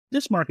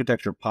This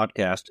Marketecture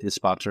podcast is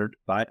sponsored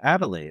by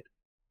Adelaide.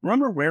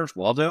 Remember Where's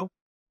Waldo?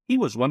 He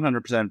was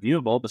 100%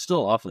 viewable, but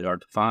still awfully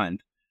hard to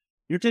find.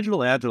 Your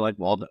digital ads are like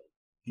Waldo,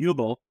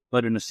 viewable,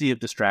 but in a sea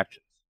of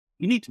distractions.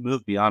 You need to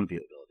move beyond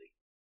viewability.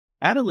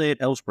 Adelaide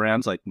helps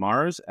brands like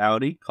Mars,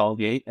 Audi,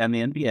 Colgate, and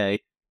the NBA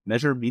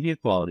measure media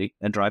quality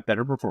and drive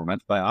better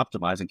performance by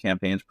optimizing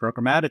campaigns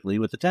programmatically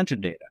with attention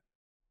data.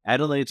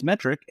 Adelaide's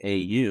metric,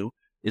 AU,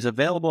 is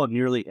available on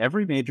nearly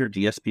every major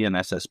DSP and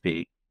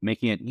SSP,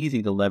 making it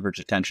easy to leverage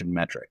attention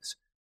metrics.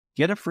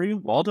 Get a free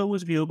Waldo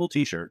was viewable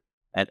t-shirt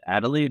at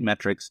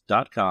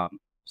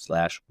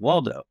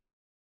adelaidemetrics.com/Waldo.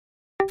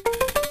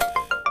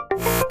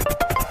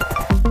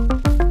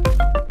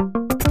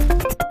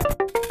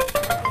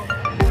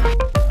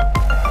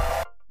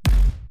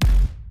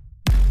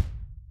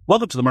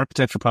 Welcome to the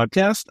Marketecture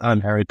Podcast.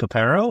 I'm Harry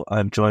Paparo.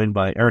 I'm joined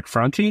by Eric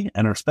Franchi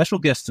and our special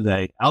guest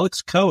today,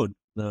 Alex Cohn,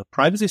 the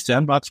Privacy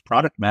Sandbox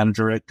product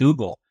manager at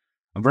Google.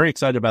 I'm very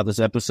excited about this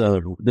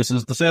episode. This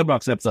is the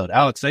Sandbox episode.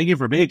 Alex, thank you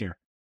for being here.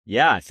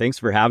 Yeah, thanks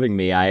for having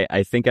me.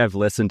 I think I've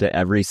listened to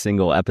every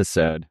single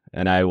episode,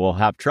 and I will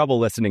have trouble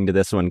listening to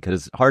this one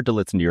because it's hard to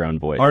listen to your own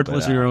voice.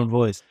 Listen to your own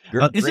voice.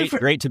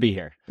 Great to be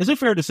here. Is it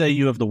fair to say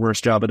you have the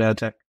worst job in ad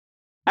tech?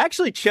 I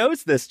actually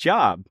chose this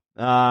job.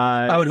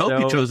 I would hope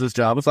you chose this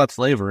job. It's not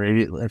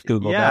slavery at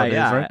Google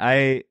nowadays,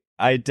 right?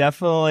 I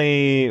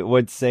definitely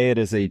would say it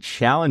is a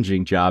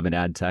challenging job in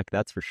ad tech,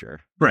 that's for sure.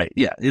 Right,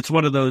 yeah. It's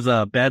one of those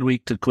bad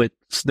week to quit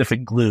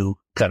sniffing glue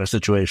kind of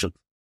situations.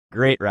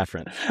 Great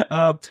reference.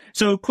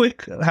 So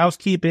quick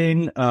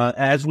housekeeping.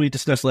 As we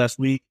discussed last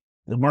week,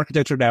 the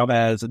Marketecture now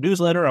has a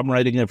newsletter I'm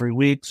writing every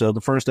week. So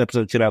the first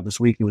episode came out this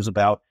week. It was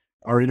about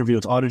our interview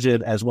with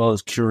Audited as well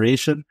as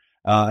curation.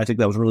 I think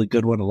that was a really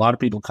good one. A lot of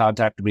people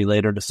contacted me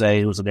later to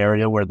say it was an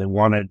area where they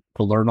wanted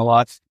to learn a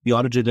lot. The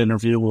Audited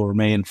interview will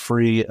remain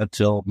free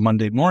until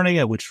Monday morning,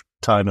 at which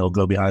time it'll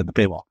go behind the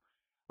paywall.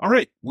 All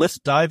right, let's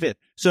dive in.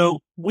 So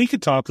we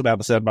could talk about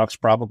the Sandbox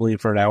probably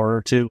for an hour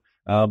or two,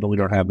 but we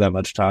don't have that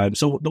much time.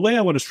 So the way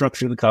I want to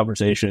structure the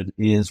conversation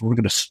is we're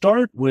going to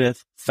start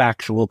with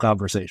factual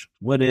conversation.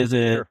 What is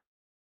it? Sure.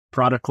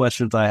 Product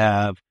questions I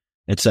have,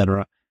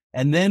 etc.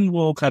 And then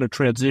we'll kind of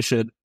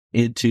transition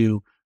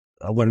into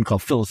what I call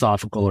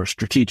philosophical or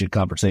strategic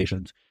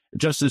conversations.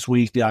 Just this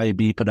week, the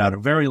IAB put out a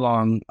very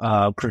long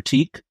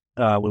critique.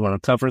 We want to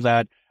cover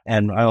that.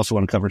 And I also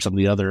want to cover some of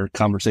the other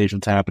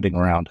conversations happening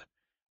around it.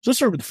 So let's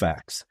start with the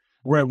facts.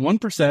 We're at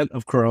 1%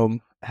 of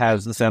Chrome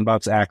has the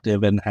Sandbox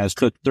active and has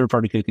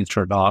third-party cookies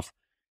turned off.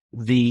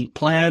 The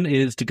plan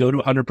is to go to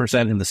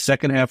 100% in the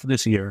second half of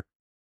this year,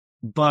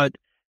 but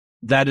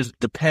that is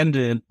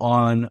dependent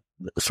on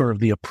sort of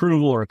the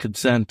approval or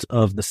consent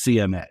of the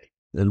CMA,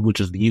 which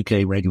is the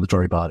UK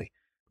regulatory body.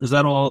 Is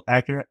that all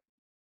accurate?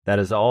 That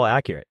is all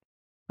accurate.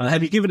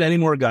 Have you given any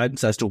more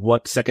guidance as to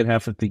what second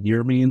half of the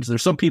year means?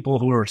 There's some people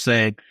who are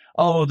saying,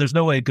 oh, there's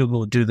no way Google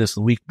would do this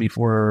the week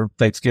before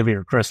Thanksgiving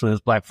or Christmas,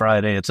 Black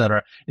Friday,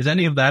 etc. Is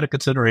any of that a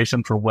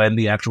consideration for when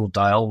the actual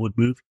dial would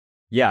move?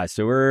 Yeah,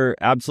 so we're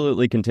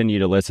absolutely continue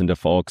to listen to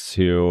folks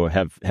who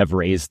have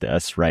raised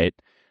this, right?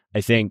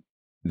 I think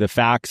the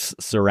facts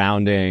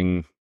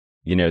surrounding,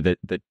 the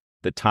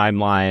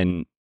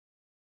timeline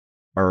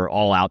are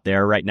all out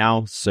there right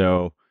now.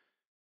 So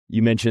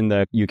you mentioned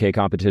the UK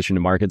Competition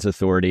and Markets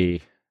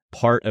Authority.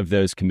 Part of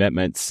those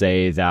commitments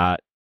say that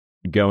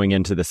going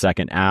into the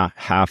second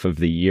half of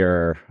the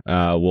year,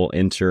 we'll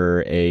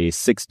enter a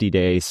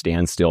 60-day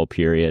standstill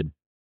period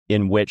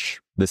in which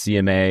the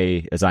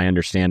CMA, as I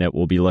understand it,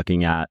 will be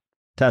looking at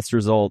test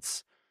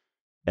results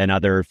and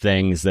other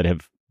things that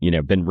have,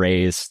 been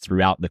raised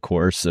throughout the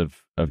course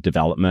of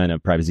development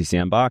of Privacy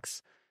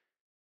Sandbox.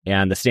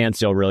 And the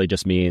standstill really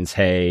just means,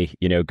 hey,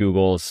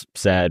 Google's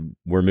said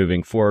we're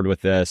moving forward with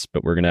this,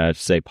 but we're going to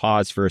say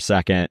pause for a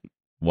second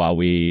while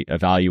we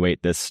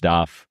evaluate this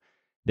stuff.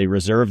 They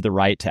reserve the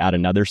right to add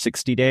another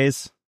 60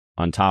 days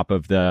on top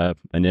of the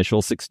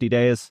initial 60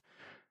 days.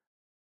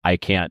 I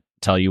can't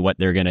tell you what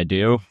they're going to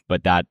do,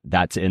 but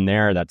that's in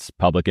there. That's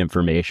public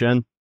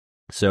information.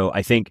 So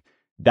I think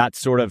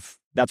that's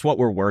what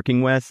we're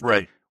working with.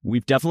 Right.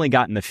 We've definitely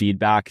gotten the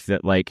feedback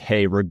that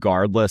hey,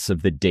 regardless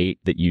of the date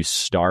that you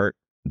start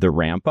the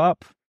ramp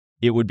up,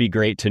 it would be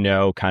great to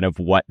know kind of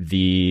what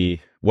the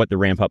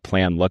ramp up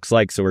plan looks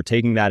like. So we're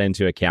taking that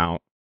into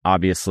account.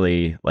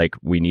 Obviously,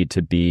 we need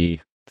to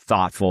be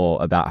thoughtful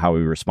about how we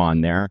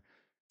respond there.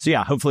 So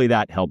yeah, hopefully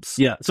that helps.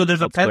 Yeah. So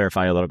there's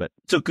clarify a little bit.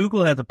 So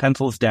Google has a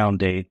pencils down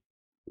date,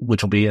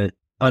 which will be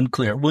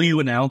unclear. Will you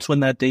announce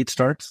when that date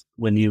starts,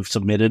 when you've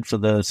submitted for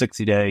the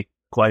 60-day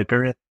quiet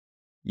period?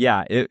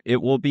 Yeah,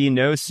 it will be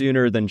no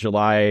sooner than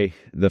July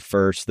the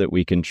 1st that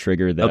we can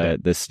trigger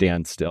the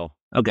standstill.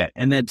 Okay.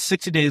 And then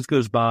 60 days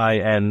goes by,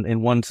 and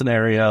in one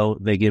scenario,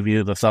 they give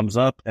you the thumbs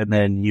up, and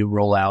then you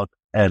roll out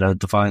at a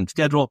defined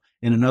schedule.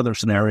 In another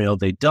scenario,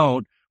 they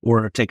don't,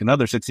 or take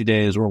another 60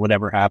 days, or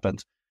whatever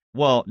happens.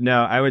 Well,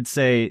 no, I would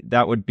say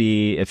that would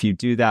be, if you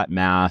do that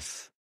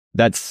math,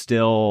 that's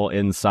still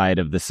inside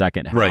of the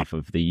second half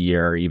of the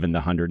year, even the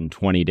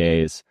 120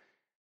 days.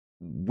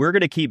 we're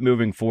going to keep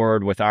moving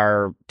forward with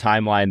our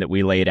timeline that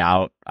we laid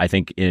out, I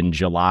think, in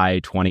July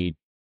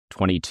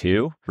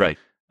 2022. Right.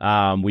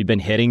 We've been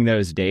hitting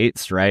those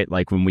dates, right?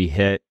 Like when we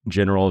hit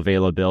general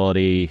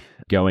availability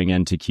going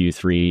into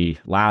Q3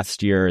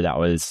 last year, that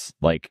was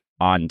like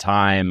on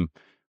time.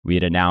 We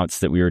had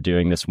announced that we were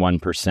doing this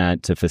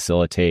 1% to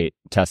facilitate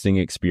testing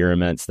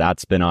experiments.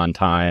 That's been on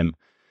time.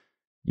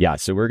 Yeah,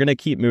 so we're going to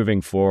keep moving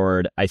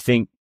forward. I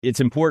think it's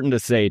important to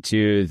say,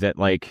 too, that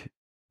like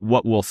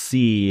what we'll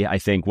see, I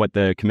think what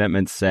the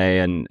commitments say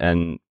and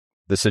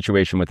the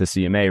situation with the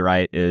CMA,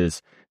 right,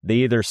 is they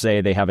either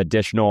say they have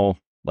additional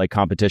like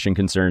competition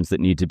concerns that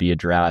need to be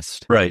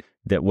addressed, right,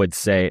 that would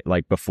say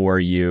like before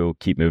you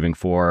keep moving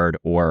forward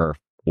or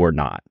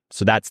not.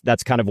 So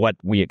that's kind of what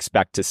we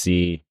expect to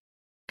see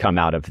come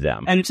out of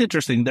them. And it's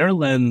interesting. Their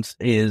lens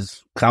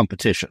is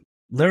competition.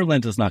 Their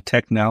lens is not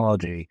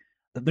technology.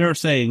 They're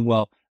saying,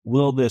 well,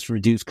 will this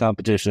reduce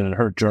competition and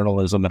hurt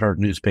journalism and hurt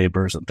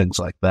newspapers and things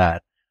like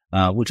that,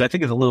 which I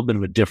think is a little bit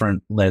of a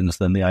different lens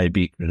than the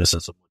IAB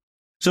criticism.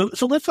 So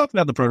let's talk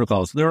about the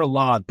protocols. There are a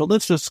lot, but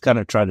let's just kind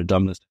of try to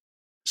dumb this.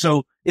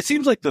 So it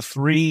seems like the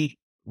three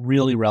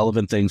really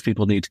relevant things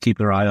people need to keep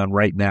their eye on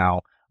right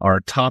now are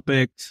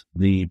topics,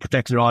 the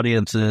protected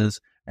audiences,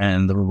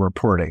 and the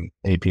reporting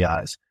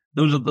APIs.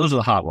 Those are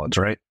the hot ones,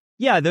 right?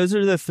 Yeah, those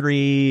are the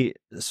three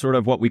sort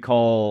of what we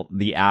call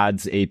the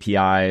ads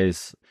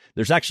APIs.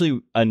 There's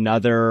actually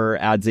another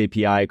ads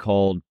API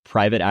called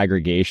private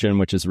aggregation,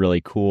 which is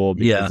really cool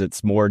because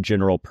it's more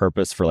general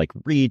purpose for like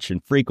reach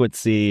and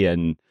frequency.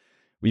 And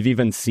we've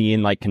even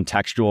seen like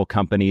contextual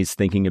companies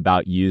thinking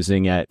about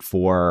using it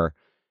for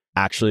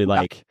actually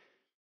like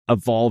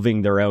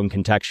evolving their own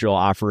contextual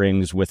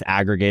offerings with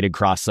aggregated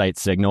cross-site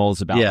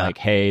signals about like,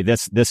 hey,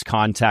 this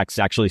context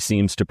actually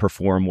seems to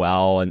perform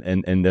well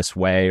in this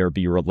way or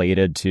be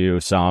related to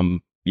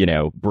some,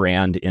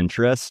 brand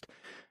interest.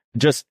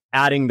 Just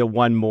adding the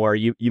one more,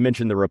 you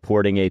mentioned the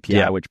reporting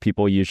API, which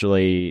people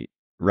usually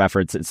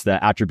reference. It's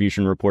the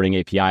attribution reporting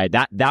API.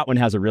 That one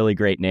has a really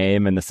great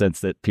name in the sense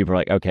that people are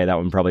like, okay, that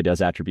one probably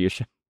does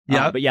attribution.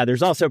 But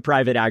there's also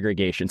private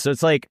aggregation. So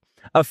it's like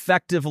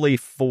effectively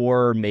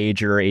four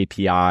major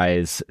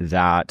APIs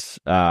that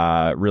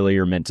really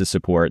are meant to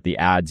support the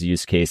ads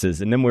use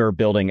cases. And then we're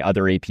building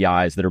other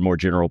APIs that are more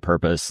general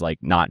purpose, like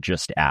not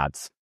just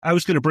ads. I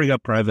was going to bring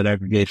up private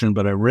aggregation,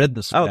 but I read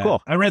the spec. Oh,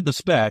 cool. I read the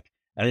spec.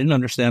 I didn't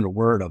understand a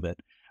word of it.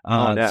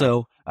 No.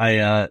 So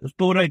but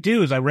what I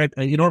do is I read,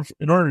 in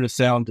order to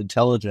sound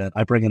intelligent,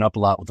 I bring it up a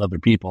lot with other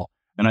people.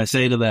 And I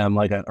say to them,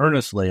 like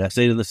earnestly, I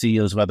say to the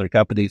CEOs of other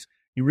companies,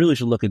 you really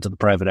should look into the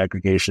private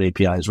aggregation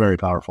API. It's very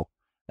powerful.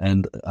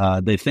 And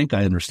they think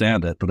I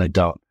understand it, but I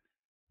don't,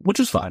 which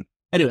is fine.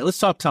 Anyway, let's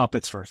talk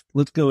topics first.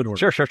 Let's go in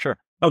order. Sure.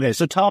 Okay,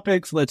 so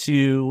topics lets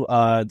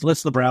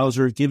the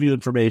browser give you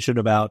information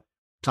about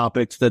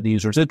topics that the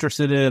user is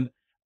interested in.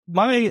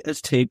 My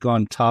take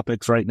on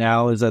topics right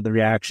now is that the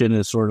reaction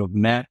is sort of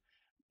meh.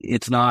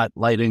 It's not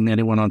lighting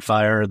anyone on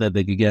fire that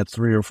they could get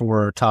 3 or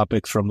 4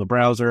 topics from the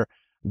browser.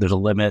 There's a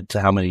limit to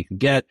how many you can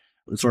get.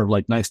 It's sort of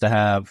like nice to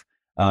have.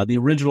 The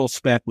original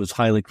spec was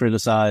highly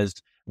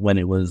criticized when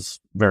it was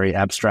very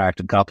abstract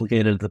and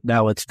complicated.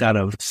 Now it's kind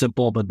of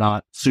simple, but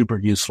not super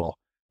useful.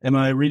 Am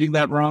I reading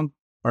that wrong?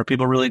 Are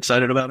people really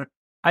excited about it?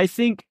 I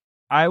think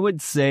I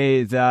would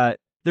say that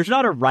there's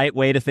not a right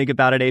way to think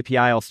about an API.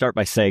 I'll start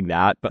by saying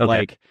that. But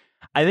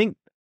I think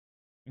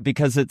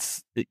because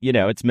it's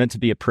meant to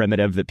be a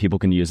primitive that people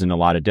can use in a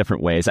lot of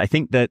different ways. I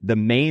think that the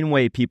main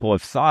way people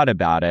have thought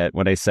about it,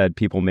 when I said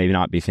people may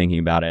not be thinking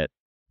about it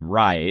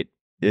right,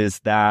 is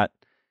that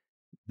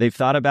they've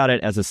thought about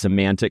it as a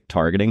semantic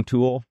targeting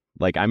tool.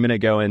 Like I'm going to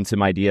go into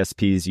my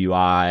DSP's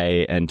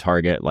UI and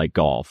target like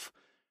golf,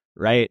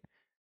 right?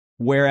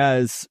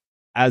 Whereas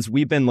as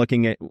we've been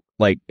looking at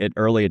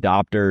early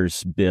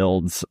adopters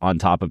builds on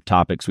top of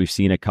topics, we've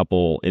seen a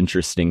couple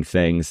interesting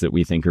things that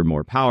we think are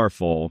more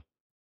powerful.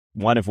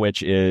 One of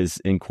which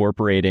is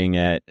incorporating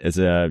it as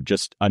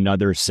just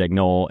another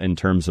signal in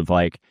terms of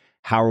like,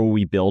 how are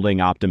we building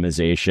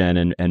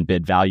optimization and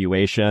bid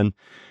valuation,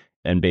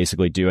 and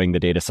basically doing the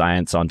data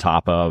science on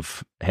top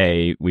of,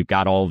 hey, we've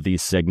got all of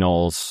these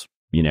signals,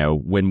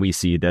 when we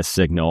see this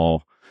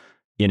signal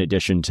in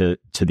addition to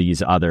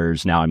these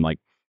others. Now I'm like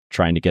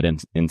trying to get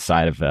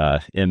inside of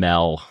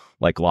ML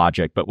like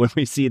logic, but when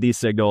we see these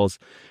signals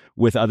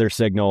with other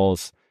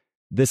signals,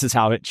 this is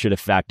how it should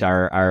affect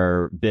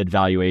our bid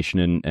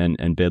valuation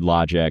and bid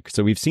logic.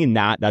 So we've seen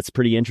that's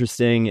pretty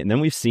interesting. And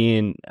then we've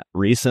seen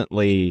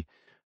recently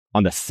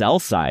on the sell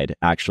side,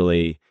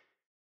 actually,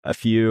 a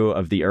few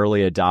of the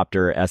early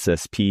adopter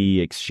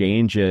SSP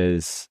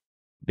exchanges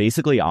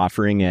basically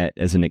offering it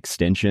as an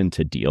extension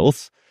to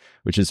deals,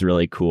 which is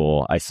really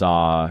cool. I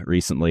saw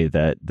recently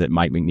that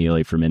Mike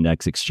McNeely from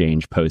Index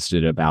Exchange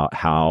posted about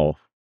how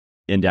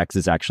Index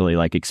is actually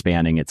like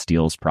expanding its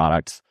deals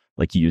products,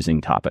 like using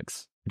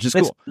topics, which is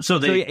cool.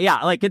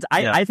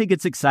 I think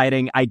it's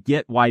exciting. I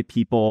get why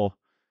people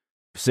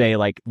say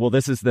like, well,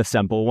 this is the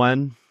simple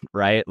one,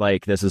 right?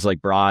 Like this is like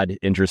broad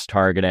interest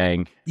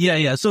targeting.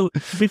 Yeah. So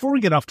before we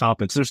get off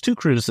topics, there's 2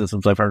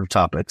 criticisms I've heard of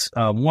topics.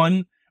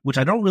 One, which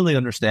I don't really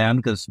understand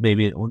because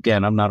maybe,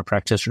 again, I'm not a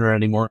practitioner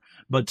anymore,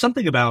 but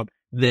something about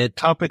that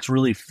topics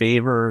really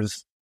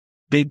favors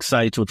big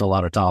sites with a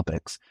lot of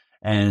topics.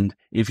 And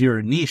if you're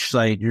a niche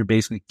site, you're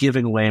basically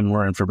giving away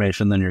more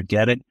information than you're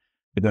getting.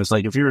 Because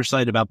like if you're a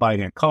site about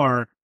buying a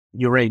car,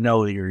 you already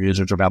know that your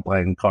users are about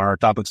buying a car.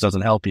 Topics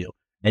doesn't help you.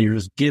 And you're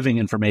just giving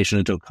information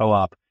into a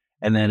co-op.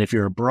 And then if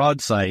you're a broad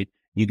site,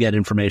 you get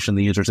information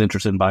the user's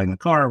interested in buying a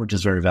car, which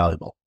is very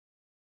valuable.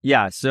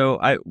 Yeah. So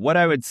what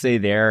I would say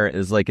there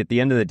is like at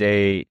the end of the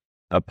day,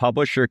 a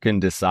publisher can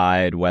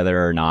decide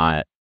whether or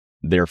not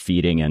they're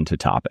feeding into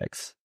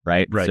topics,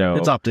 right? Right. So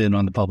it's opt-in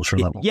on the publisher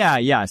level. Yeah.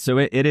 Yeah. So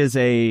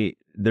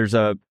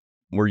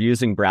we're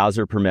using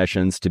browser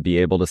permissions to be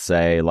able to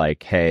say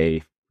like,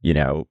 hey,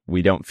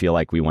 we don't feel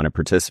like we want to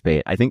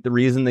participate. I think the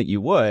reason that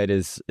you would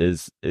is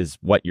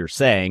what you're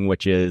saying,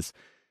 which is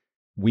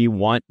we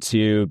want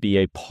to be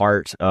a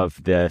part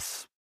of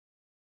this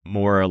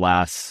more or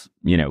less,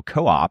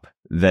 co-op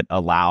that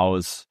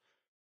allows,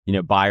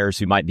 buyers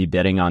who might be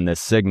bidding on this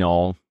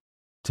signal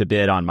to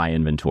bid on my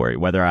inventory,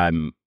 whether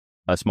I'm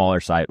a smaller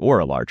site or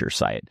a larger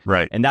site.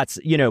 Right. And that's,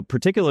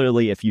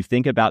 particularly if you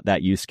think about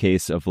that use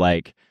case of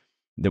like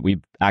that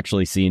we've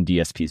actually seen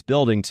DSPs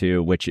building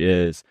to, which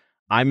is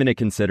I'm going to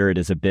consider it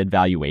as a bid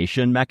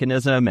valuation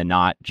mechanism and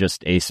not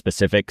just a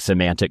specific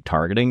semantic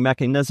targeting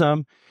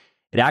mechanism.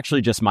 It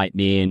actually just might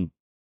mean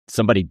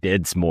somebody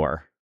bids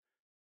more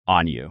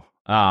on you.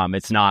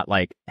 It's not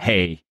like,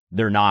 hey,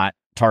 they're not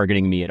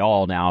targeting me at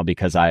all now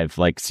because I've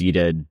like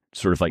seeded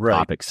sort of like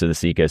topics to this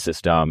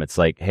ecosystem. It's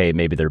like, hey,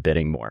 maybe they're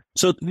bidding more.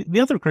 So the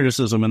other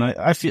criticism, and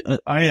I feel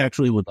I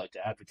actually would like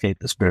to advocate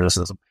this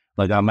criticism.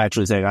 Like I'm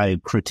actually saying I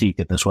critique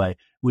it this way,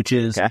 which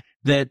is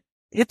that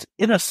it's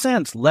in a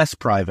sense less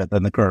private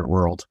than the current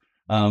world.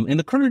 In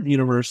the current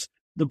universe,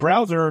 the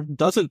browser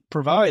doesn't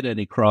provide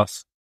any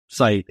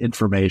cross-site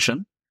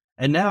information.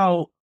 And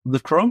now the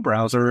Chrome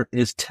browser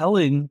is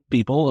telling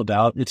people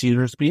about its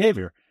users'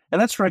 behavior. And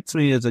that strikes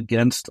me as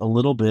against a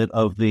little bit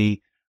of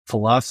the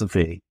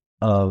philosophy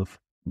of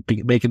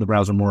making the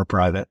browser more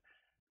private.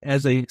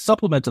 As a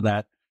supplement to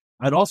that,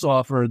 I'd also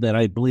offer that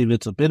I believe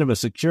it's a bit of a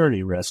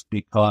security risk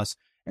because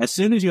as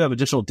soon as you have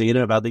additional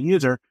data about the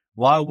user,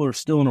 while we're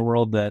still in a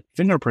world that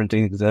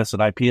fingerprinting exists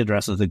and IP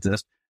addresses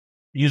exist,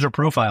 user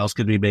profiles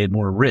could be made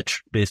more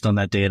rich based on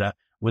that data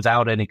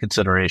without any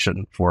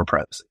consideration for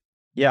privacy.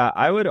 Yeah,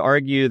 I would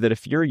argue that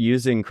if you're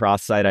using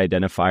cross-site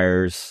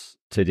identifiers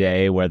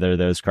today, whether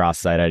those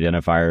cross-site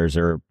identifiers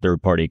are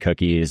third-party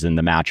cookies and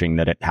the matching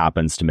that it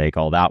happens to make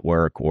all that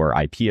work, or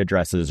IP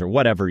addresses or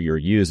whatever you're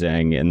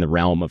using in the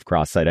realm of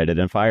cross-site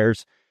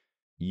identifiers,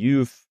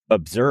 you've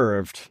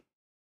observed,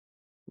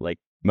 like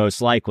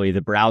most likely, the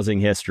browsing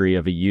history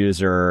of a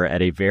user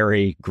at a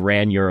very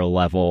granular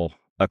level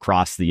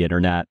across the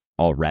internet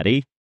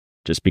already,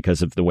 just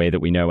because of the way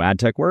that we know ad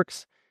tech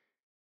works.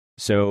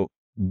 So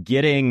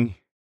getting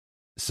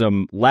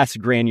some less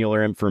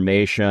granular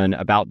information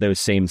about those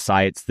same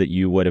sites that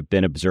you would have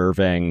been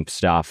observing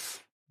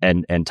stuff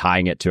and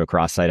tying it to a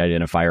cross-site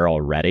identifier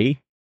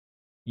already,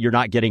 you're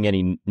not getting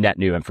any net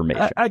new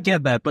information. I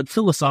get that, but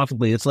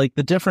philosophically, it's like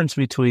the difference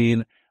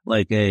between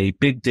like a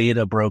big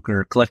data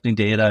broker collecting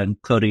data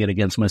and coding it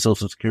against my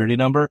social security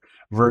number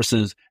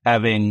versus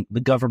having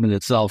the government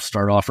itself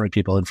start offering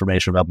people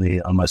information about me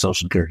on my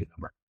social security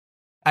number.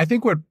 I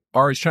think what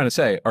Ari's trying to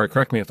say, or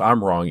correct me if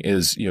I'm wrong,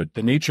 is, the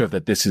nature of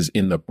that this is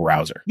in the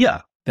browser.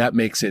 Yeah. That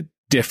makes it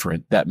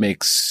different. That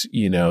makes,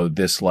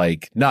 this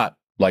like not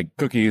like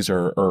cookies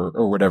or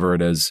whatever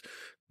it is.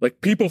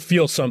 Like people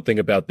feel something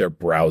about their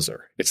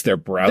browser. It's their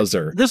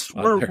browser.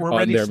 We're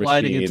already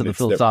sliding into the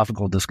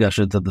philosophical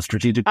discussions and the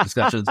strategic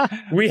discussions.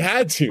 We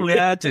had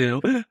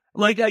to.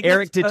 Like,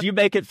 Eric, did you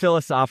make it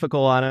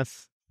philosophical on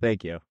us?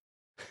 Thank you.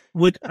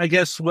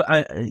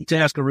 To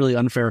ask a really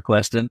unfair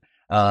question,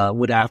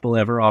 would Apple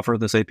ever offer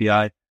this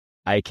API?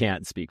 I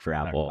can't speak for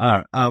Apple.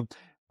 All right.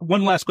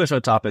 One last question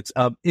on topics.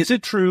 Is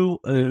it true,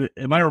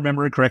 am I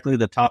remembering correctly,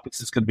 that topics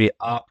is going to be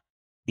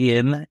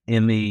opt-in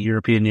the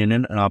European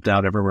Union and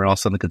opt-out everywhere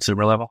else on the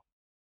consumer level?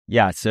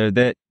 Yeah, so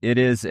that it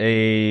is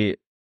a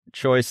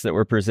choice that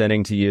we're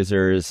presenting to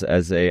users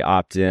as a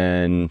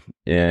opt-in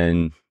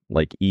in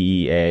like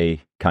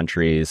EEA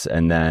countries.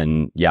 And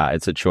then,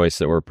 it's a choice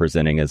that we're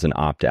presenting as an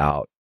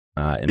opt-out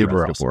in the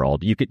rest of the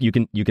world. You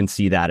can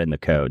see that in the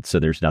code. So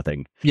there's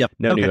nothing,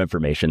 new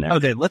information there.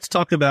 Okay, let's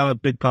talk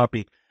about Big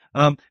Poppy.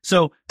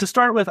 So to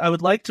start with, I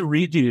would like to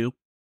read you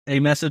a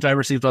message I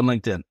received on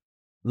LinkedIn.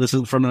 This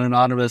is from an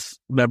anonymous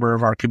member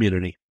of our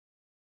community.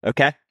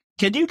 Okay.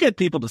 Can you get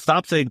people to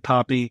stop saying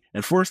Poppy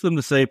and force them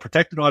to say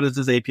protected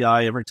audiences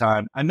API every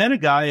time? I met a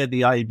guy at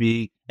the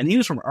IB and he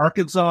was from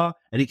Arkansas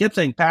and he kept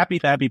saying Pappy,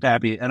 Pappy,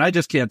 Pappy, and I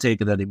just can't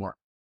take it anymore.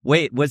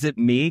 Wait, was it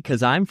me?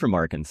 Because I'm from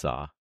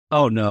Arkansas.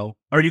 Oh, no.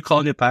 Are you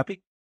calling it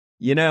Pappy?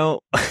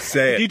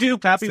 Say it. Do you do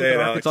Pappy with an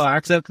Arkansas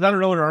accent? Because I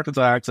don't know what an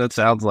Arkansas accent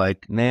sounds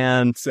like.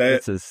 Man,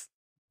 this is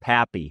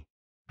Pappy.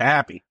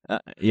 Pappy.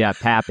 Yeah,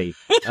 Pappy.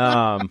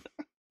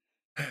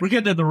 We're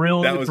getting to the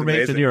real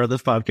information here on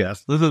this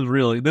podcast. This is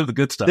the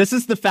good stuff. This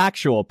is the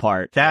factual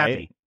part. Pappy.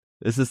 Right?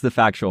 This is the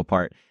factual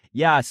part.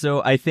 Yeah,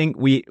 so I think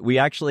we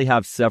actually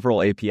have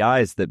several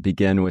APIs that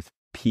begin with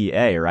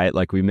PA, right?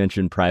 Like we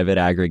mentioned private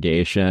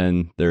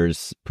aggregation,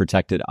 there's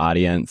protected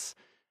audience.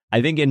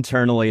 I think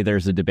internally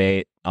there's a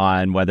debate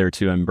on whether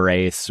to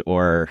embrace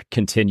or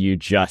continue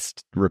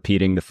just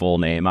repeating the full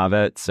name of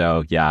it.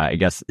 So yeah, I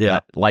guess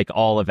like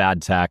all of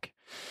ad tech,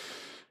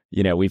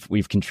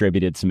 we've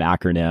contributed some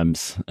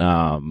acronyms.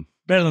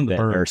 Better than the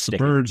birds. The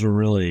birds are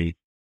really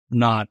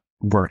not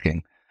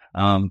working.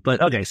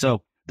 But okay,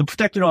 so the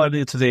protected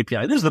audiences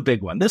API, this is the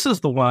big one. This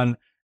is the one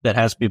that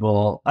has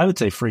people, I would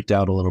say, freaked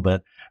out a little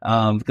bit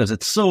because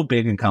it's so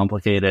big and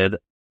complicated,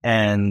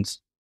 and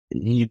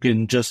you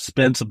can just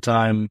spend some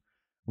time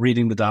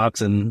reading the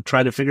docs and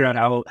try to figure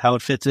out how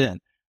it fits in.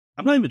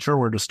 I'm not even sure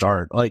where to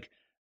start. Like,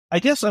 I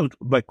guess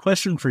my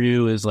question for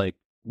you is like,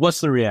 what's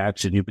the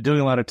reaction? You've been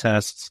doing a lot of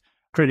tests.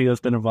 Critio's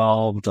been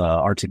involved,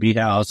 RTB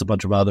House, a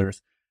bunch of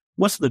others.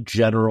 What's the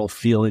general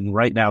feeling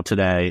right now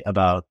today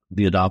about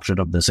the adoption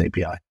of this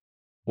API?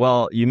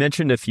 Well, you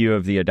mentioned a few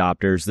of the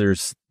adopters.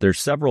 There's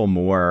several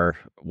more.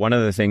 One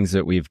of the things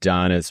that we've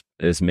done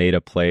is made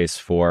a place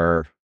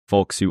for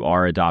folks who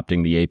are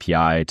adopting the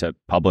API to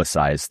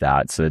publicize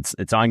that. So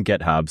it's on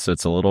GitHub, so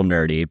it's a little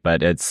nerdy,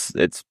 but it's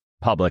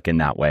public in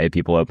that way.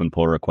 People open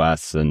pull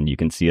requests and you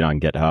can see it on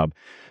GitHub.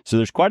 So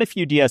there's quite a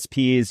few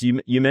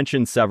DSPs. You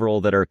mentioned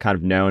several that are kind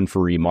of known for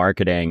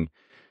remarketing.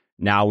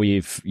 Now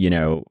we've,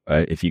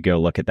 if you go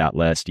look at that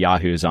list,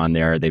 Yahoo's on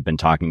there. They've been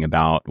talking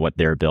about what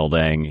they're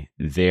building.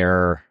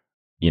 They're,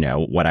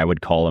 what I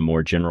would call a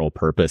more general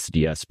purpose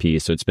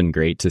DSP. So it's been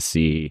great to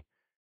see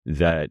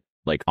that,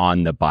 like,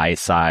 on the buy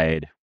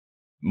side,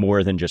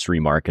 more than just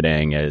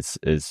remarketing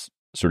is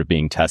sort of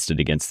being tested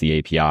against the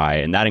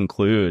API. And that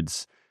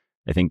includes,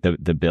 I think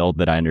the build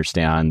that I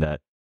understand that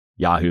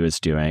Yahoo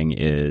is doing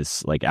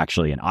is like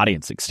actually an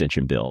audience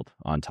extension build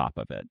on top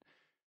of it.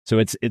 So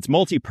it's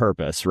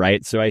multi-purpose,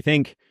 right? So I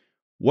think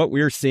what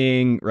we're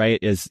seeing, right,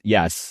 is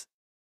yes,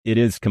 it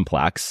is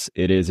complex.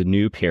 It is a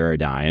new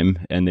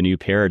paradigm, and the new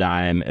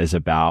paradigm is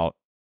about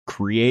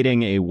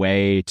creating a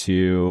way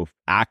to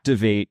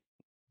activate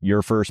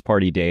your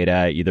first-party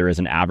data, either as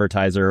an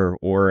advertiser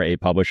or a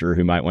publisher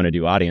who might want to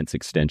do audience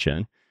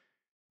extension,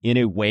 in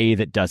a way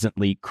that doesn't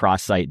leak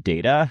cross-site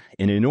data.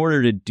 And in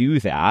order to do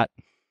that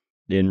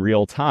in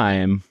real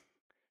time,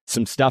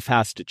 some stuff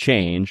has to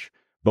change.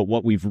 But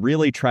what we've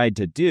really tried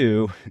to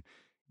do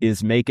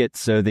is make it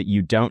so that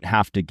you don't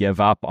have to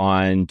give up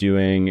on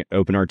doing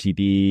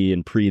OpenRTB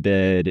and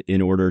pre-bid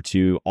in order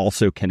to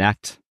also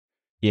connect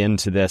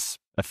into this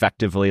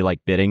effectively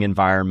like bidding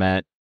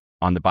environment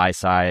on the buy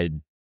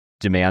side,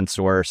 demand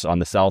source on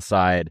the sell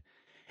side.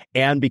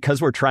 And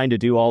because we're trying to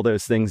do all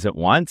those things at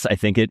once, I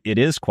think it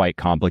is quite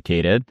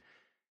complicated.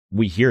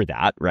 We hear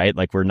that, right?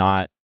 Like we're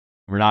not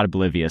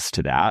oblivious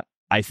to that.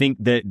 I think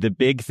that the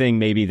big thing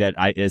maybe that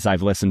as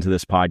I've listened to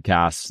this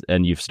podcast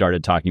and you've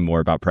started talking more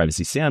about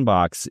Privacy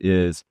Sandbox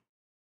is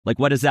like,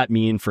 what does that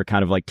mean for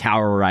kind of like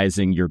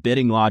categorizing your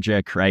bidding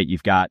logic, right?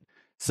 You've got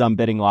some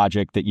bidding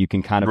logic that you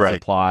can kind of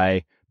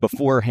supply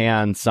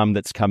beforehand, some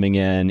that's coming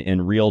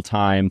in real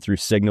time through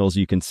signals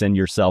you can send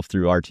yourself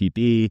through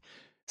RTB,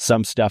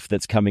 some stuff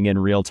that's coming in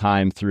real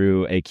time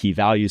through a key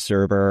value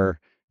server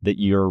that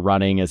you're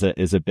running as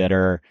a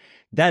bidder.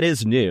 That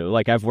is new.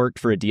 Like I've worked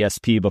for a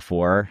DSP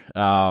before.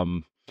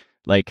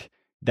 Like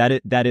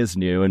that is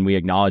new, and we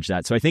acknowledge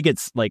that. So I think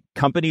it's like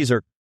companies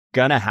are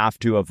gonna have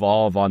to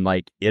evolve on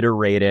like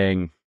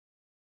iterating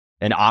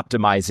and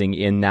optimizing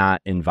in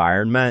that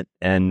environment,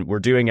 and we're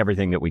doing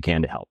everything that we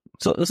can to help.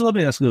 So let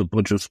me ask you a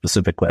bunch of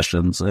specific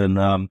questions.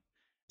 And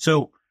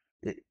so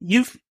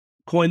you've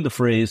coined the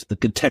phrase the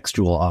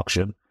contextual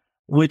auction,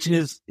 which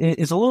is a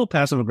little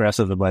passive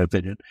aggressive in my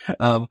opinion,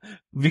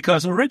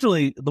 because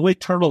originally the way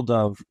Turtle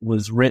Dove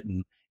was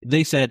written,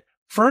 they said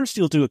first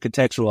you'll do a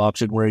contextual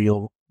auction where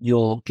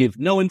you'll give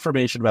no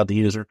information about the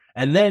user,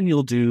 and then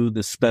you'll do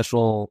the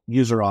special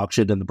user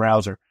auction in the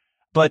browser.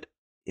 But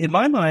in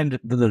my mind,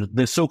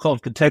 the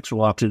so-called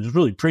contextual auction is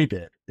really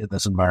pre-bid in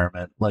this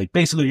environment. Like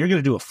basically, you're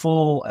going to do a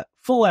full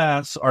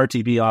ass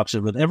RTB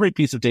auction with every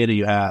piece of data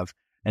you have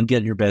and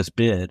get your best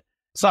bid.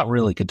 It's not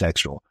really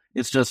contextual.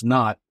 It's just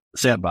not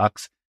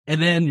Sandbox.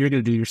 And then you're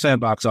going to do your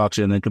Sandbox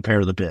auction and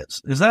compare the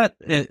bids. Is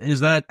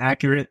that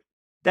accurate?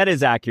 That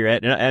is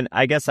accurate. And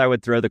I guess I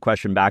would throw the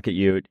question back at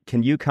you.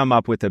 Can you come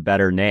up with a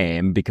better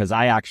name? Because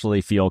I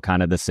actually feel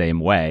kind of the same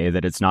way,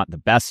 that it's not the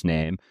best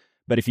name.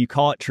 But if you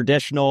call it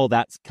traditional,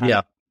 that's kind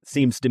of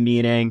seems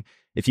demeaning.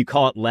 If you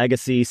call it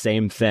legacy,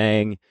 same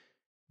thing.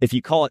 If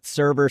you call it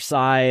server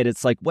side,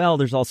 it's like, well,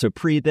 there's also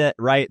pre-bid,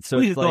 right? So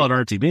you call it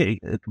RTB.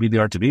 It could be the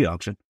RTB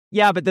auction.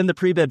 Yeah, but then the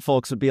pre-bid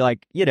folks would be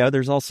like,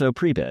 there's also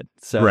pre-bid.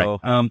 So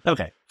right.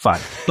 Okay, fine.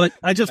 But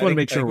I just want to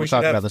make sure we're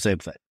talking about the same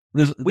thing.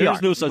 There's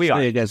no such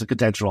thing as a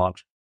contextual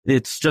auction.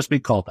 It's just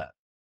being called that.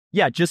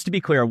 Yeah, just to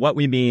be clear, what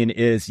we mean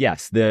is,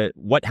 yes,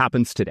 what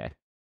happens today.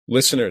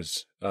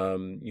 Listeners,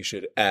 you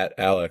should at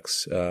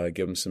Alex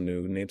give him some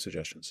new name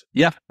suggestions.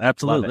 Yeah,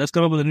 absolutely. Let's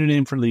come up with a new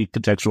name for the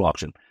contextual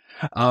auction.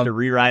 To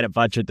rewrite a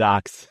bunch of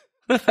docs.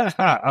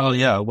 Oh,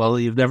 yeah. Well,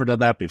 you've never done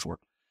that before.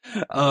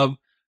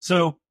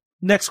 So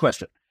Next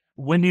question.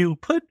 When you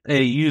put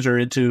a user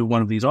into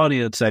one of these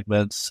audience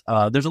segments,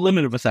 there's a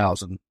limit of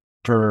 1,000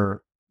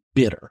 per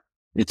bidder,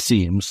 it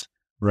seems,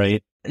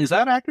 right? Is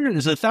that accurate?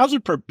 Is it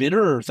 1,000 per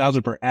bidder or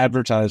 1,000 per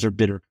advertiser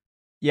bidder?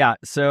 Yeah,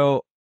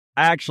 so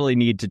I actually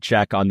need to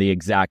check on the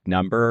exact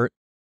number.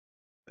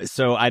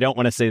 So I don't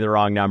want to say the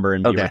wrong number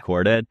and be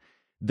recorded.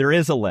 There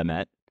is a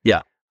limit.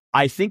 Yeah.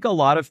 I think a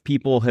lot of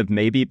people have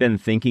maybe been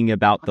thinking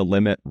about the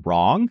limit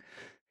wrong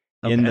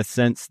in the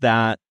sense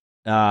that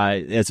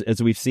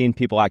as we've seen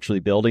people actually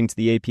building to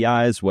the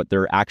APIs, what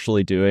they're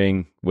actually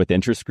doing with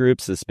interest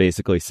groups is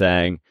basically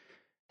saying,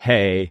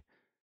 hey,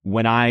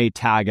 when I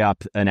tag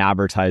up an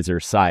advertiser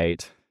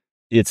site,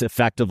 it's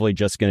effectively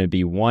just going to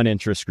be one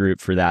interest group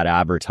for that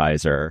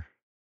advertiser,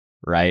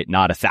 right?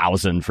 Not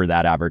 1,000 for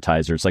that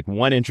advertiser. It's like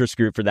one interest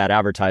group for that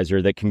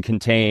advertiser that can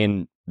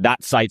contain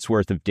that site's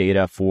worth of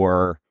data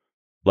for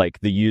like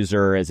the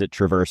user as it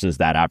traverses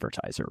that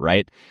advertiser,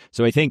 right?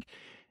 So I think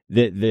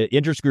the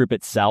interest group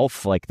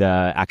itself, like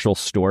the actual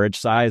storage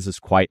size is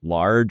quite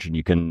large, and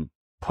you can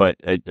put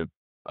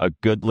a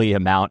goodly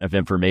amount of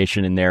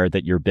information in there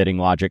that your bidding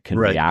logic can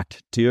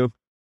react to.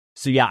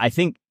 So yeah, I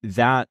think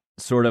that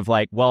sort of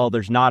like, well,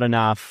 there's not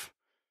enough,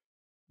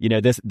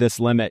 this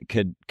limit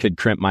could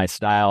crimp my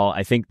style.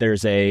 I think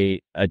there's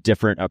a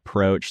different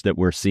approach that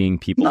we're seeing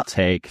people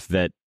take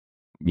that,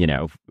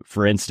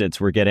 for instance,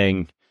 we're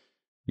getting,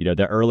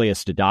 the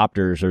earliest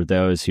adopters are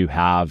those who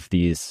have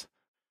these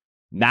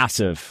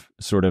massive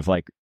sort of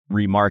like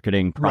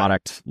remarketing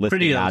product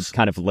listing ads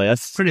kind of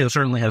lists. Criteo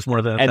certainly has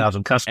more than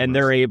 1,000 customers. And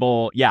they're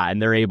able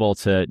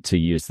to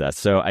use this.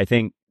 So I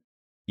think,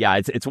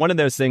 it's one of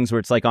those things where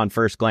it's like on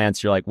first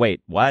glance, you're like,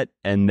 wait, what?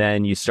 And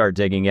then you start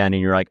digging in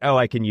and you're like, oh,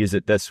 I can use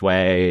it this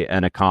way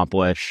and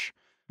accomplish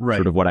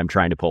sort of what I'm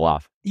trying to pull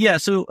off. Yeah.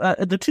 So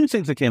the two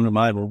things that came to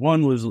mind were,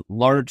 one was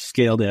large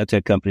scale ad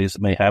tech companies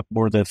that may have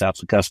more than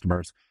 1,000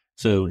 customers.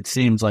 So it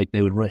seems like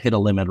they would hit a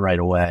limit right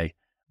away.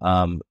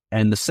 And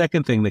the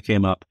second thing that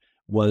came up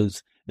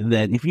was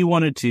that if you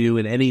wanted to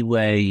in any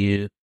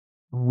way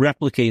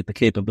replicate the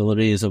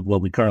capabilities of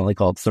what we currently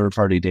call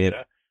third-party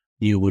data,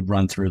 you would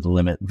run through the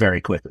limit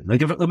very quickly.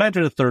 Like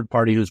imagine a third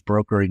party who's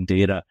brokering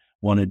data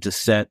wanted to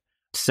set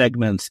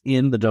segments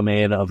in the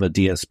domain of a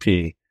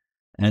DSP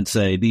and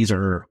say, these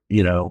are,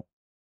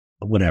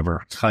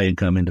 whatever,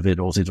 high-income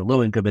individuals, these are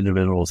low-income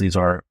individuals, these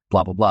are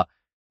blah, blah, blah.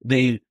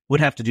 They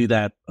would have to do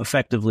that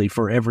effectively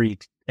for every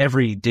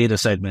data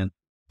segment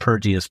per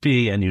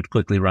DSP, and you'd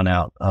quickly run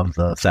out of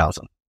the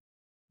 1,000.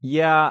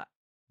 Yeah,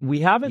 we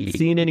haven't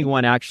seen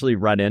anyone actually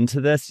run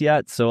into this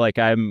yet. So like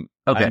I'm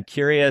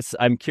curious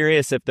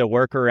if the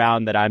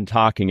workaround that I'm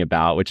talking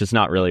about, which is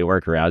not really a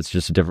workaround, it's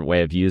just a different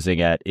way of using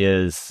it,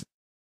 is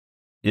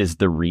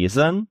the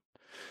reason.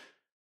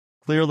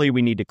 Clearly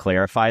we need to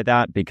clarify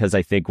that, because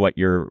I think what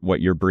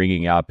you're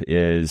bringing up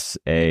is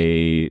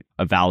a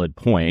valid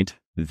point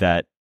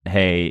that,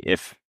 hey,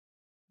 if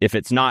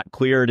it's not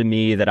clear to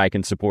me that I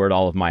can support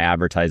all of my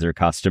advertiser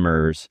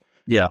customers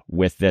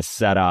with this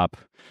setup,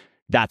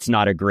 that's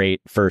not a great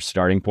first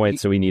starting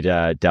point. So we need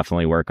to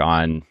definitely work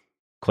on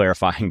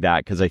clarifying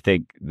that, because I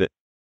think that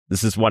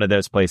this is one of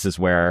those places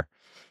where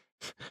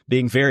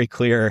being very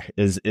clear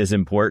is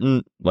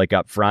important, like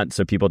up front,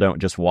 so people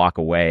don't just walk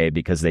away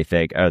because they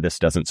think, oh, this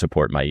doesn't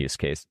support my use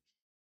case.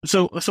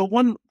 So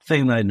one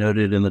thing that I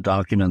noted in the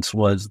documents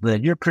was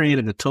that you're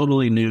creating a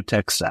totally new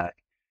tech stack,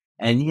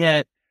 and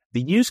yet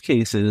the use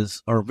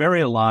cases are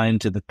very aligned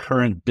to the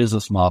current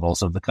business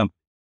models of the company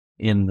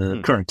in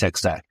the current tech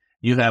stack.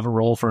 You have a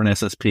role for an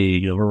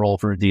SSP, you have a role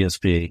for a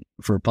DSP,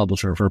 for a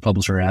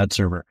publisher ad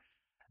server.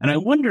 And I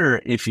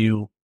wonder if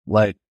you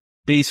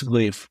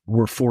basically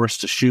were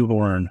forced to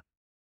shoehorn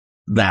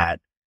that,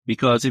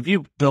 because if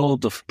you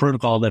build a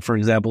protocol that, for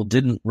example,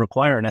 didn't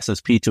require an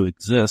SSP to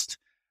exist,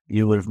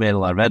 you would have made a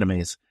lot of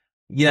enemies.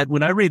 Yet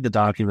when I read the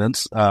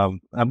documents,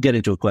 I'm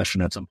getting to a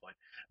question at some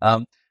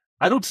point.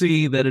 I don't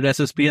see that an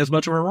SSP has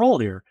much of a role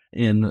here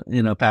in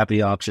a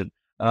PAPI auction.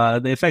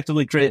 They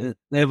effectively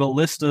they have a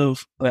list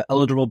of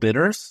eligible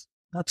bidders.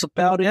 That's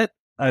about it.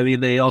 I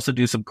mean, they also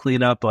do some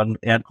cleanup on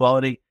ad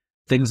quality,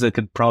 things that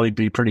could probably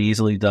be pretty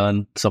easily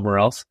done somewhere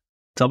else.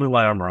 Tell me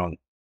why I'm wrong.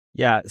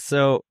 Yeah.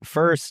 So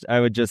first, I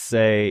would just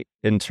say,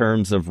 in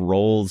terms of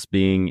roles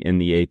being in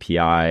the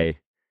API,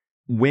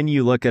 when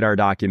you look at our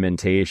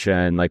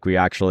documentation, like we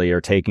actually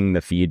are taking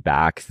the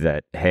feedback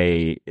that,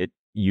 hey,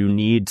 you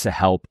need to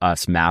help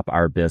us map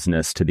our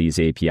business to these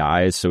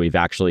APIs. So we've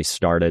actually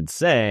started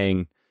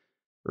saying,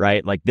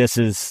 right, like this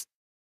is,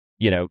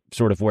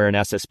 sort of where an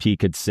SSP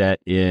could sit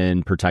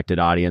in protected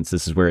audience.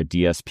 This is where a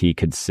DSP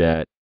could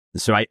sit.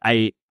 So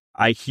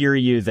I hear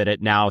you that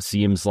it now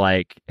seems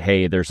like,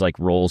 hey, there's like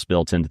roles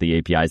built into the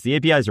APIs. The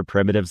APIs are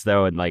primitives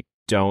though, and like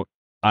don't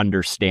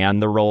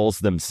understand the roles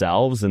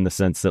themselves in the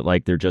sense that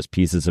like they're just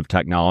pieces of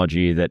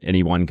technology that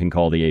anyone can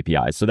call the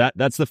API. So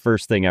that's the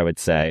first thing I would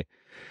say.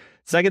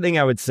 Second thing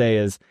I would say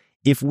is,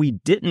 if we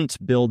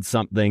didn't build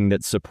something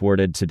that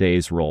supported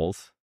today's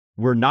roles,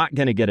 we're not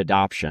going to get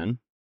adoption.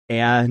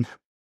 And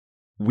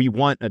we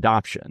want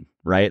adoption,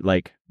 right?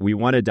 Like we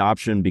want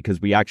adoption because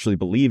we actually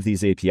believe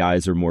these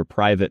APIs are more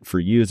private for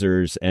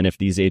users. And if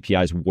these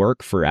APIs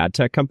work for ad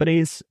tech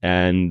companies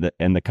and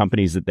the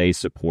companies that they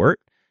support,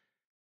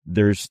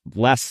 there's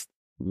less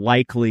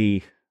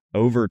likely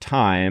over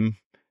time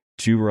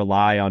to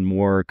rely on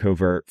more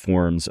covert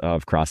forms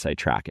of cross-site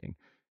tracking.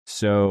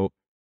 So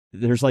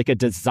there's like a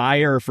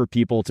desire for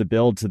people to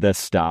build to this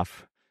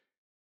stuff.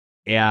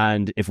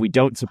 And if we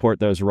don't support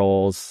those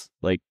roles,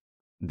 like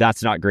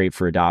that's not great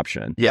for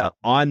adoption. Yeah.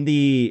 On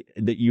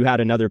you had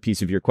another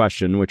piece of your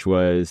question, which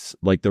was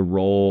like the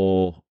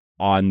role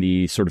on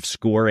the sort of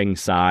scoring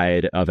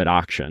side of an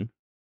auction.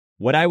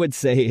 What I would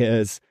say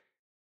is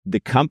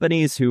the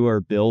companies who are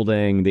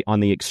building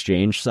on the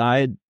exchange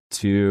side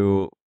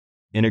to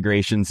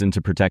integrations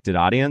into protected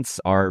audience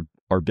are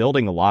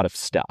building a lot of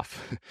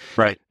stuff.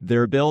 Right.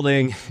 They're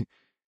building,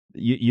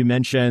 you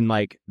mentioned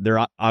like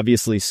they're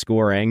obviously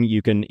scoring.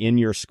 You can, in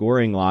your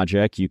scoring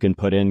logic, you can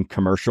put in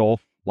commercial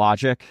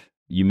logic.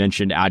 You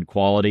mentioned ad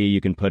quality.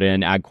 You can put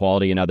in ad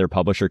quality and other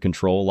publisher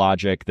control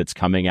logic that's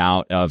coming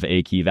out of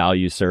a key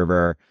value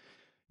server.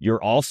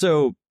 You're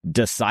also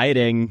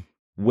deciding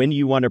when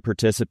you want to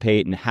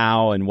participate and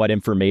how and what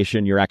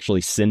information you're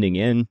actually sending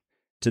in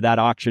to that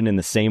auction, in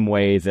the same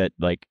way that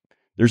like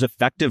there's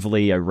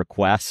effectively a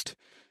request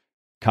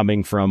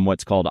coming from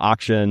what's called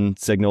auction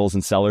signals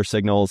and seller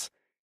signals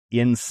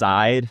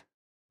inside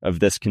of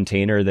this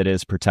container that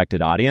is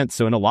protected audience.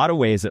 So in a lot of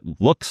ways, it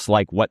looks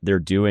like what they're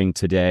doing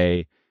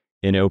today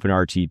in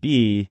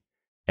OpenRTB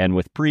and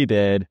with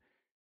Prebid.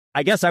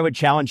 I guess I would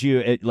challenge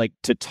you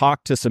to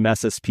talk to some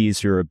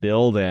SSPs who are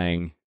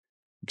building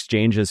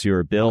exchanges who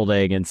are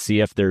building and see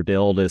if their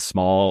build is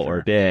small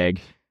or big.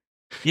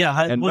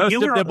 Yeah, and most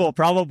of them will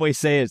probably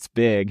say it's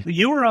big.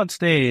 You were on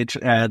stage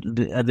at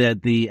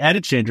the Ad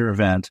Exchanger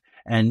event,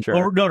 and Sure.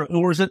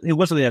 or was it? It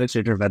wasn't the Ad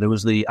Exchanger event. It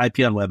was the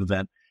IP on Web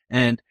event,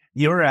 and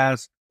you were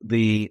asked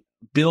the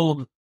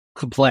build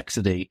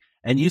complexity,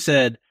 and you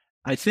said,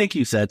 I think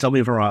you said, tell me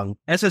if I'm wrong,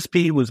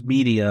 SSP was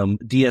medium,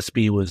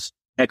 DSP was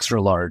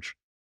extra large.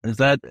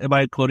 Am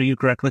I quoting you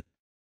correctly?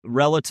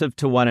 Relative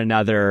to one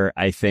another,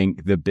 I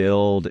think the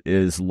build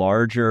is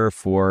larger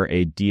for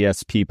a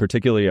DSP,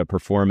 particularly a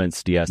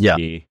performance DSP.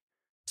 Yeah.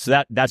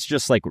 So that's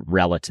just like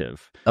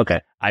relative.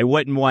 Okay. I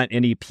wouldn't want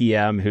any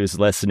PM who's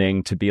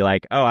listening to be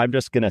like, oh, I'm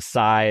just going to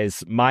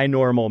size my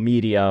normal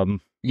medium.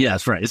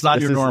 Yes, right. It's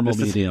not your normal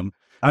medium.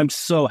 I'm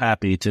so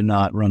happy to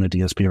not run a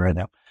DSP right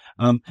now.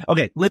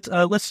 Okay,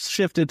 let's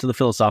shift into the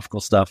philosophical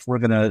stuff. We're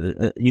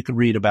gonna you can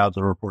read about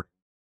the report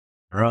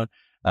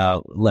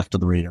left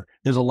of the reader.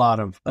 There's a lot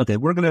of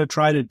we're gonna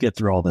try to get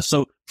through all this.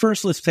 So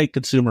first, let's take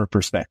consumer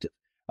perspective.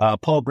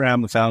 Paul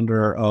Graham, the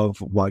founder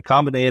of Y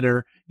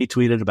Combinator, he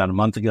tweeted about a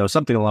month ago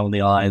something along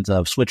the lines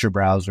of "Switch your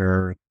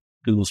browser.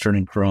 Google's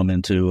turning Chrome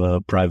into a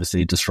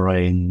privacy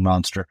destroying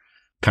monster."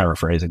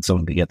 Paraphrasing,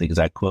 someone to get the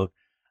exact quote.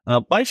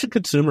 Why should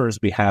consumers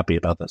be happy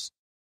about this?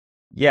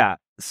 Yeah.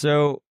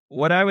 So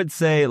what I would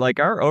say, like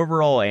our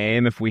overall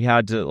aim, if we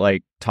had to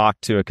like talk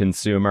to a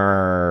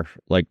consumer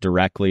like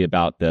directly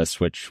about this,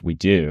 which we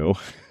do,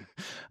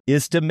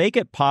 is to make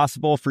it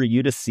possible for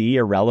you to see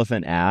a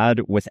relevant ad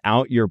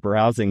without your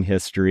browsing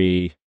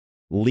history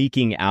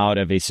leaking out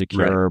of a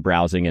secure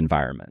browsing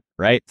environment,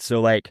 right? So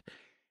like,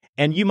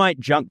 and you might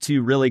jump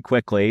to really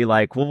quickly,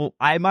 like, well,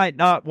 I might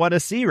not want to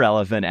see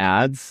relevant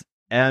ads.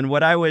 And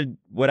what I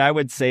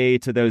would say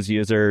to those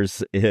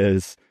users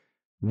is,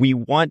 we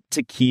want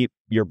to keep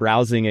your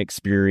browsing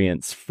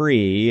experience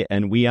free,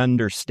 and we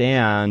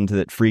understand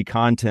that free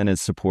content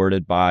is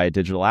supported by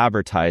digital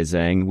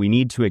advertising. We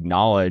need to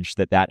acknowledge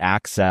that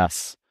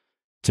access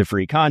to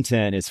free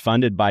content is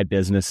funded by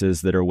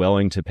businesses that are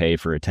willing to pay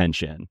for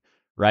attention,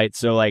 right?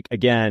 So like,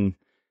 again,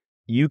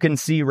 you can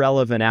see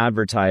relevant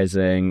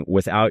advertising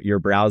without your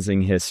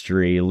browsing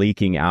history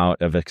leaking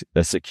out of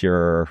a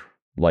secure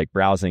like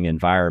browsing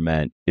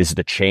environment is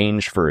the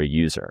change for a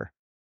user.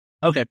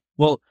 Okay.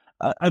 Well,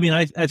 I mean,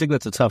 I think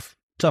that's a tough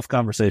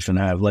conversation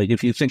to have. Like,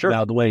 if you think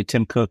about the way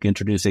Tim Cook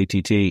introduced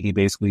ATT, he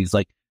basically is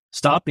like,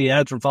 stop the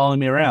ads from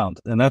following me around.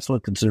 And that's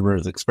what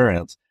consumers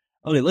experience.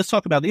 Okay, let's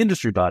talk about the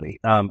industry body.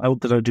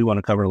 Because I do want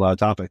to cover a lot of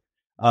topics.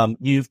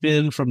 You've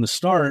been from the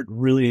start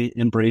really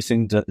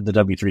embracing the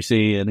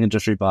W3C and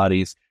industry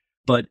bodies,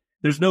 but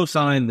there's no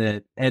sign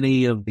that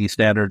any of these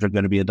standards are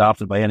going to be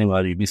adopted by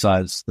anybody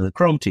besides the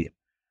Chrome team.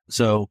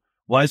 So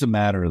why does it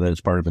matter that it's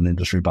part of an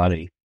industry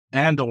body?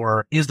 And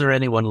or is there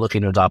anyone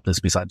looking to adopt this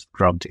besides the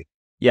Chrome team?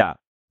 Yeah.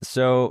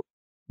 So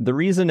the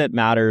reason it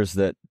matters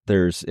that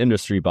there's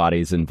industry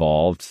bodies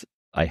involved,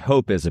 I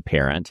hope, is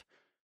apparent,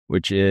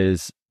 which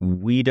is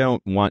we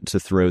don't want to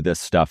throw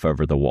this stuff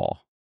over the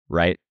wall,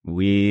 right?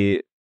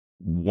 We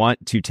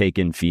want to take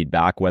in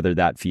feedback, whether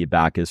that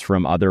feedback is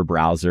from other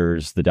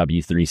browsers, the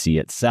W3C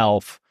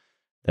itself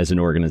as an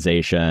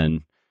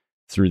organization,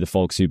 through the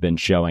folks who've been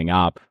showing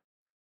up,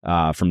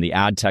 from the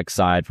ad tech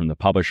side, from the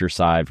publisher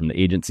side, from the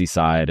agency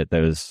side at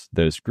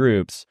those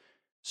groups.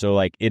 So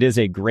like it is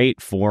a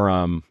great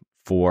forum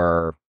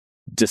for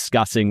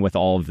discussing with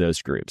all of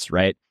those groups,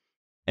 right?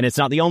 And it's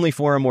not the only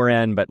forum we're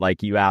in, but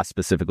like you asked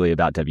specifically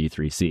about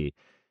W3C.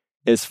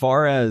 As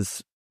far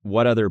as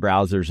what other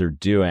browsers are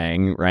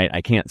doing, right,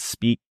 I can't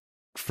speak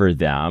for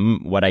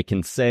them. What I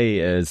can say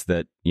is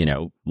that,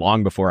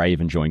 long before I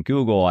even joined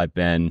Google, I've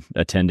been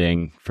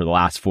attending for the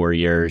last 4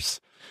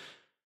 years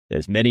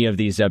as many of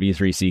these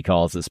W3C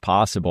calls as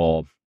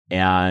possible.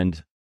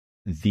 And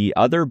the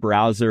other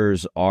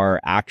browsers are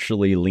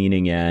actually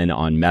leaning in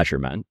on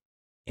measurement.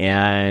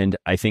 And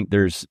I think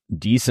there's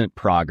decent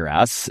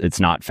progress. It's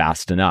not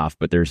fast enough,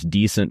 but there's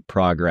decent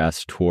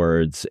progress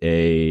towards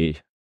an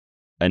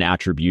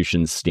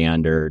attribution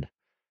standard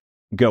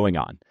going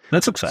on.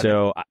 That's exciting.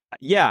 So,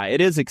 yeah,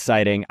 it is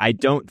exciting. I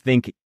don't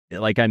think,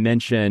 like I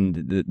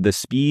mentioned, the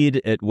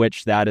speed at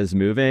which that is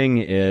moving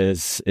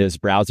is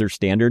browser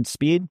standard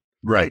speed.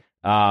 Right.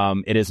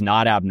 It is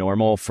not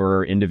abnormal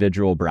for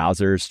individual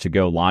browsers to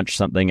go launch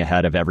something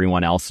ahead of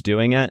everyone else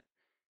doing it.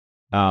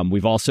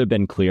 We've also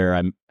been clear.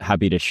 I'm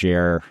happy to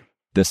share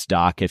this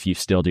doc if you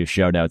still do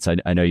show notes.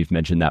 I know you've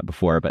mentioned that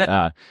before,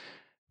 but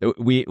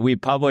we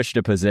published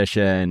a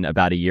position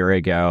about a year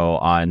ago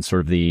on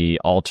sort of the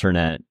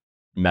alternate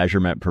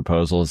measurement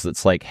proposals.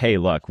 That's like, hey,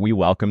 look, we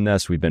welcome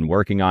this. We've been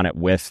working on it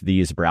with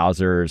these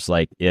browsers.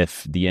 Like,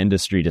 if the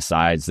industry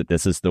decides that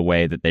this is the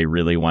way that they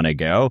really want to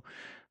go,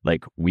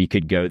 like, we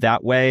could go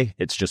that way.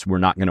 It's just we're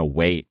not going to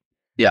wait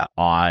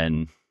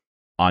on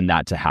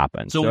that to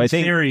happen. So I in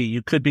think, theory,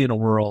 you could be in a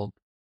world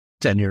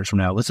 10 years from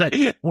now, let's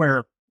say,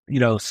 where,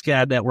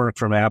 SCAD network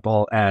from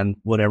Apple and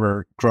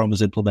whatever Chrome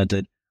has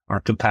implemented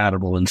are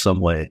compatible in some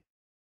way.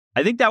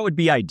 I think that would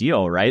be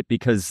ideal, right?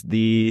 Because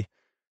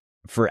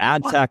for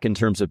ad tech, in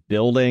terms of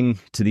building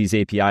to these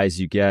APIs,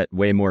 you get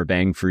way more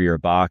bang for your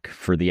buck.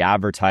 For the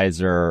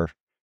advertiser,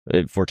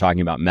 if we're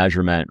talking about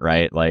measurement,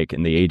 right? Like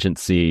in the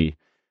agency,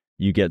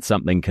 you get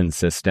something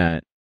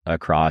consistent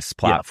across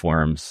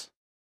platforms.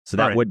 So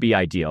that would be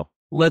ideal.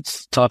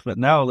 Let's talk about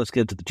now. Let's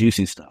get to the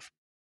juicy stuff.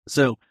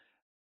 So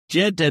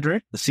Jed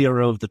Dedrick, the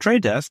CRO of the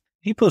Trade Desk,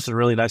 he posted a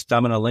really nice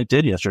comment on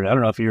LinkedIn yesterday. I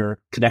don't know if you're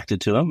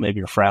connected to him. Maybe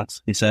you're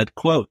friends. He said,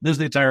 quote, this is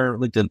the entire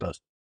LinkedIn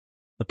post.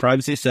 The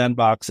privacy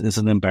sandbox is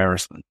an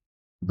embarrassment.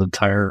 The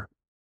entire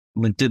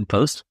LinkedIn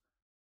post.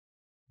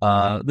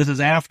 This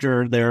is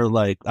after their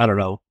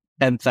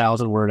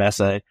 10,000 word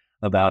essay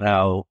about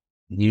how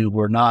you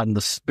were not in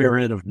the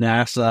spirit of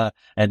NASA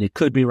and it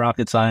could be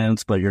rocket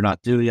science, but you're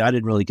not doing it. I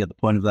didn't really get the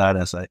point of that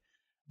essay.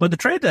 But the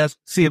Trade Desk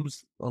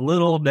seems a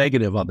little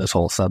negative on this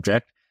whole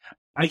subject.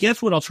 I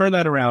guess I'll turn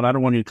that around. I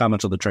don't want any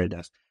comments on the Trade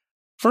Desk.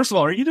 First of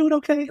all, are you doing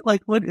okay? Are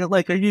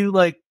you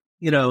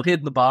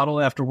hitting the bottle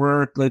after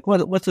work? Like,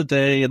 what's a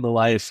day in the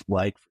life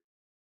like?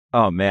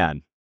 Oh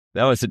man,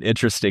 that was an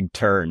interesting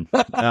turn.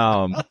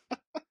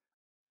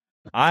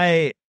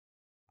 I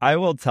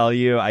will tell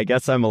you, I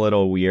guess I'm a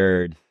little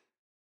weird.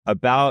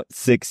 About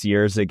 6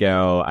 years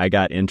ago, I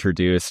got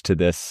introduced to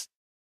this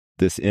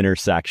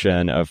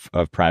intersection of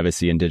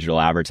privacy and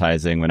digital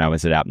advertising when I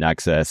was at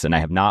AppNexus, and I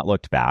have not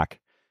looked back.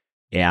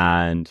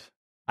 And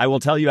I will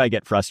tell you, I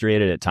get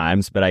frustrated at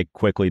times, but I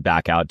quickly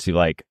back out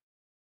to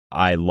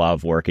I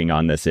love working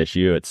on this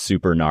issue. It's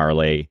super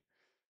gnarly.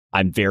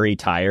 I'm very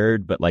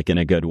tired, but in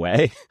a good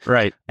way.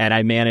 Right. And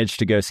I managed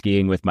to go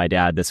skiing with my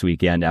dad this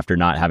weekend after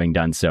not having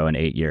done so in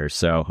 8 years.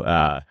 So,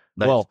 nice.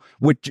 Well,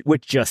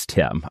 with just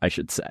him, I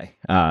should say.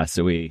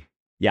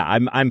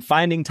 I'm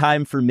finding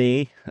time for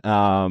me,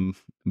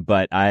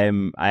 but I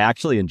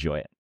actually enjoy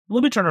it.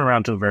 Let me turn it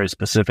around to a very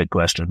specific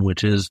question,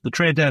 which is the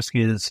Trade Desk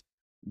is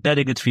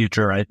betting its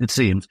future, it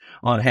seems,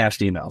 on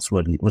hashed emails,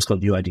 what's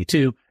called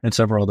UID2, and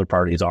several other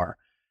parties are.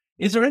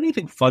 Is there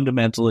anything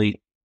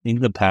fundamentally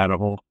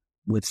incompatible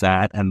with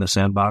that and the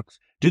sandbox?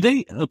 Do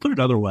they, put it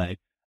another way,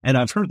 and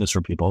I've heard this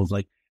from people,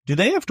 do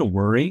they have to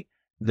worry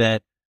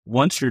that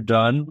once you're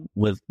done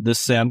with this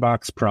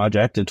sandbox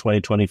project in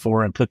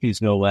 2024 and cookies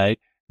go away,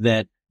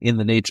 that in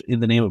the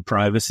name of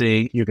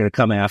privacy, you're going to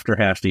come after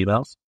hashed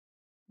emails?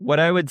 What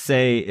I would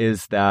say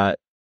is that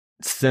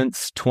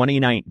since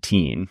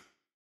 2019,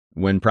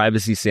 when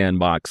Privacy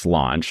Sandbox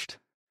launched,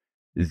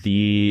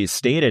 the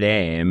stated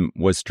aim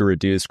was to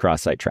reduce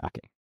cross-site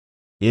tracking.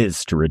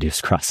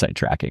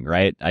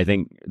 Right? I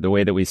think the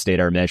way that we state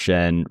our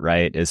mission,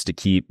 right, is to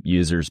keep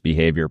users'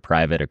 behavior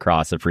private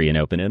across a free and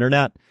open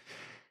internet.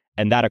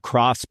 And that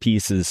across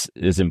piece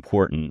is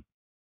important,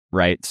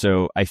 right?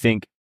 So I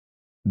think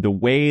the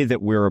way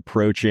that we're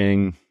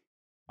approaching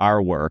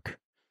our work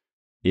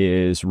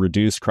is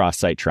reduce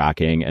cross-site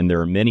tracking, and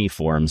there are many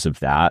forms of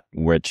that,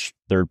 which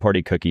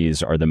third-party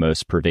cookies are the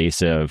most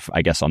pervasive,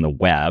 I guess, on the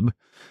web,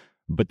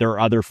 but there are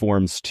other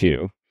forms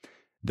too.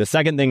 The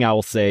second thing I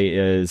will say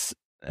is,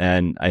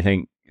 and I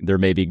think there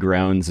may be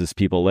groans as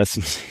people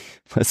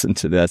listen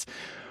to this,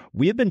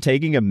 we have been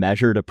taking a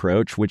measured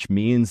approach, which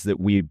means that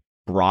we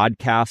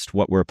broadcast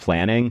what we're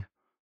planning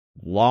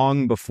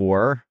long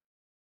before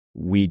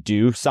we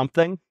do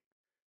something.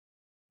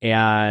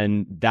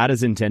 And that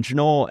is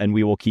intentional, and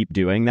we will keep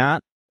doing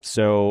that.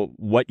 So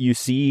what you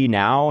see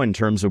now in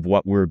terms of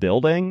what we're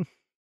building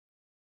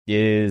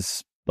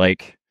is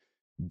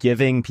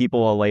giving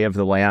people a lay of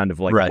the land of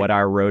what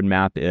our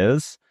roadmap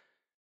is.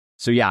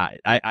 So yeah,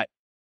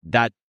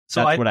 that's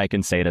what I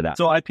can say to that.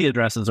 So IP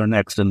addresses are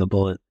next in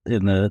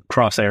the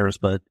crosshairs,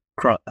 but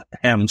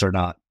hams are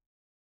not.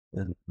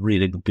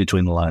 Reading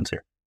between the lines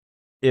here.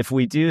 If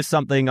we do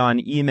something on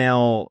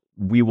email,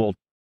 we will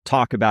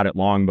talk about it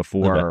long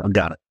before. Okay,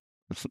 got it.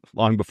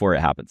 Long before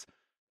it happens.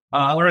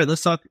 All right,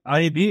 let's talk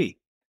IAB.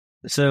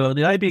 So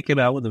the IAB came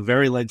out with a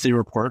very lengthy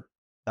report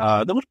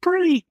that was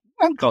pretty,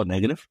 I would call it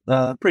negative,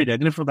 pretty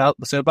negative about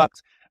the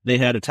sandbox. They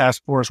had a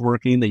task force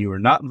working that you were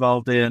not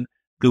involved in.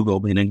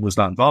 Google, meaning, was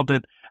not involved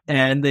in.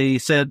 And they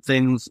said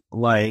things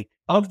like,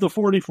 of the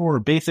 44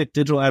 basic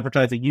digital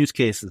advertising use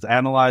cases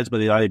analyzed by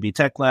the IAB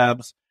Tech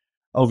Labs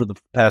over the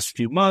past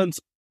few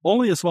months,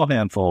 only a small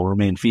handful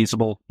remain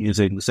feasible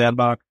using the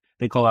sandbox.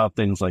 They call out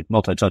things like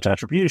multi-touch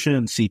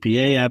attribution,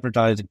 CPA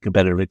advertising,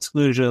 competitive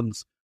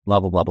exclusions, blah,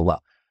 blah, blah, blah, blah.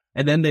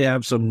 And then they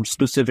have some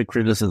specific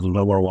criticism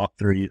I want to walk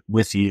through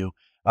with you.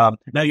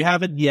 Now, you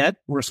haven't yet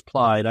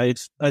replied. I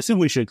assume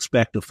we should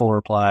expect a full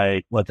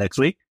reply, next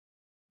week?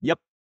 Yep.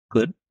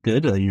 Good.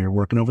 You're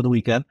working over the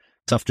weekend.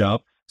 Tough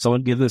job.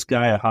 Someone give this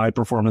guy a high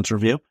performance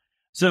review.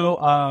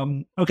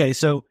 So, okay,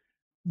 so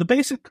the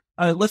basic,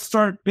 let's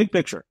start big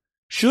picture.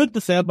 Should the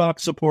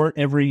sandbox support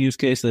every use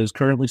case that is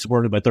currently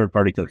supported by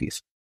third-party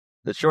cookies?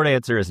 The short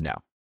answer is no.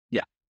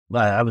 Yeah.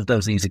 That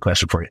was an easy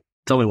question for you.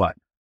 Tell me why.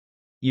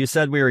 You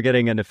said we were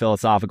getting into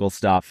philosophical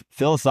stuff.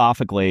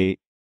 Philosophically,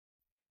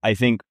 I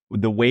think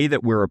the way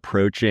that we're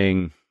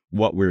approaching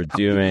what we're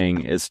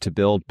doing is to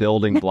build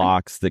building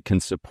blocks that can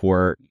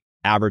support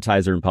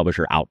advertiser and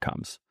publisher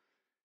outcomes.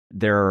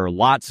 There are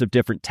lots of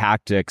different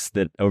tactics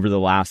that over the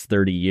last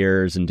 30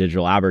 years in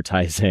digital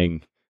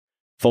advertising,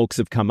 folks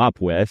have come up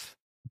with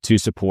to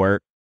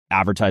support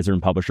advertiser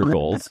and publisher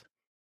goals,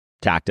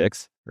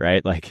 tactics,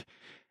 right? Like,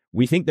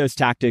 we think those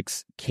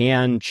tactics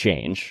can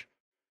change,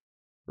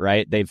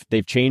 right?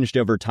 They've changed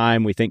over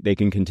time. We think they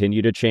can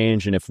continue to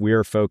change. And if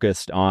we're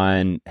focused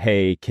on,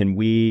 hey, can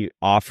we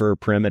offer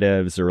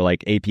primitives or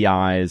like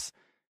APIs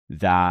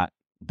that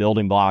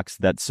building blocks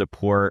that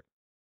support,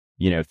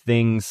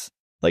 things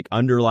like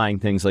underlying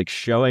things like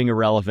showing a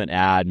relevant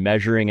ad,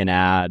 measuring an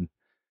ad,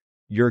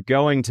 you're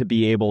going to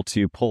be able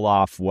to pull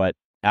off what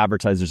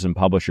advertisers and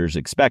publishers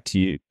expect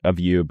of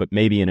you, but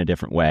maybe in a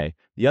different way.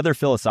 The other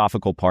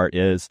philosophical part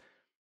is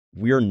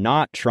we're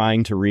not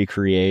trying to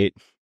recreate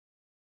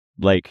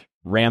like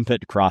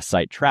rampant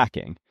cross-site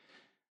tracking.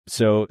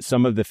 So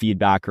some of the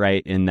feedback,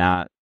 right, in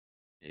that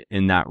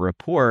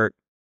report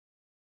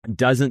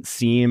doesn't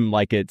seem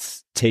like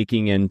it's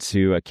taking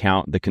into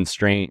account the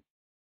constraint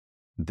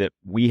that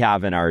we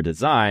have in our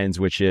designs,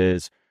 which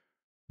is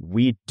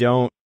we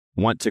don't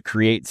want to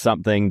create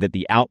something that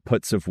the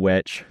outputs of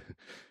which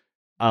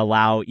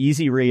allow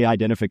easy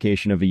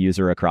re-identification of a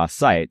user across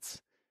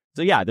sites.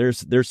 So yeah,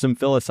 there's some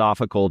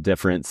philosophical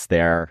difference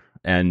there.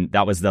 And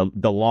that was the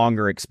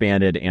longer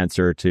expanded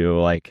answer to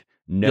like,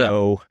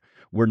 no,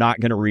 we're not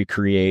going to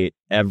recreate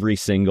every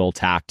single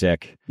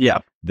tactic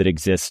that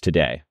exists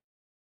today.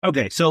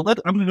 Okay, so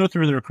I'm going to go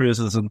through their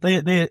criticism.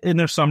 They in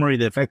their summary,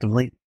 they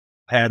effectively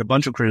had a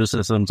bunch of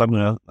criticisms. I'm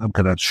going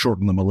to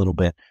shorten them a little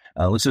bit.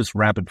 Let's just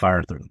rapid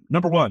fire through them.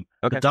 Number one,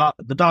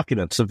 the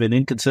documents have been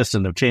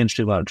inconsistent, have changed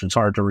too much. It's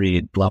hard to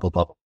read, blah, blah,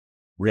 blah.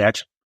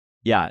 Reaction?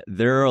 Yeah,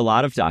 there are a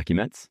lot of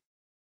documents.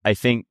 I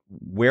think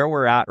where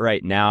we're at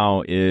right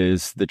now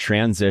is the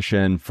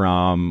transition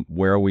from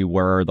where we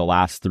were the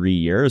last 3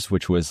 years,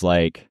 which was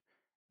like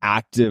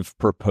active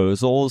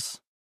proposals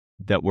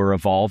that were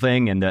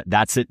evolving. And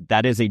that's it.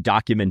 That is a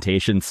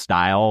documentation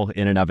style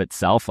in and of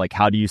itself. Like,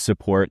 how do you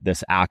support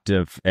this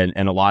active? And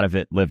a lot of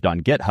it lived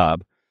on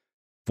GitHub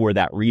for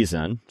that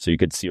reason. So you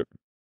could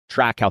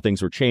track how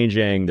things were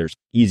changing. There's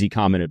easy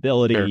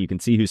commentability. Sure. You can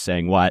see who's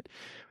saying what.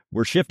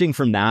 We're shifting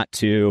from that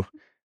to,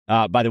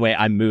 by the way,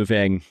 I'm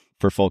moving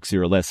for folks who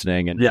are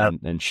listening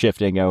and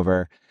shifting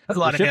over. There's a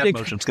lot of hand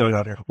motions going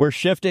on here. We're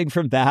shifting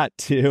from that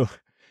to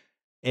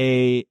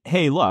hey,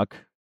 look,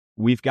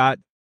 we've got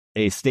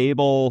a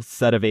stable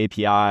set of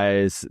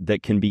APIs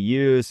that can be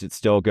used. It's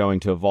still going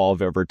to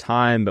evolve over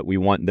time, but we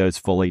want those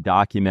fully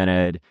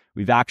documented.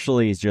 We've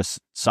actually just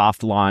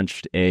soft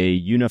launched a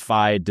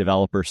unified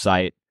developer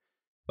site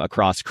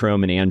across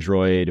Chrome and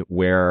Android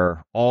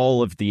where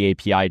all of the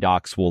API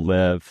docs will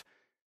live.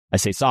 I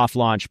say soft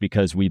launch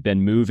because we've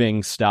been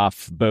moving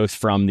stuff both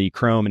from the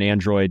Chrome and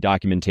Android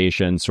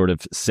documentation sort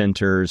of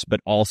centers, but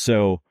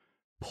also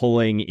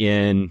pulling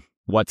in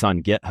what's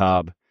on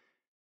GitHub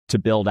to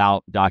build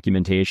out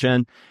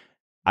documentation.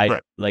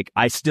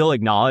 I still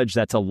acknowledge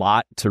that's a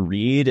lot to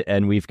read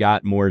and we've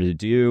got more to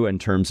do in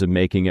terms of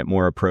making it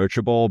more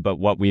approachable. But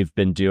what we've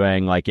been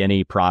doing, like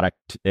any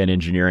product and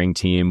engineering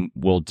team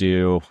will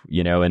do,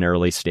 in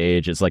early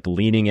stage, is like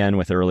leaning in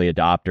with early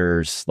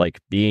adopters, like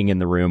being in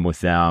the room with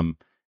them,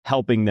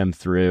 helping them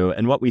through.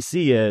 And what we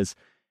see is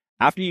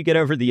after you get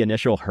over the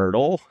initial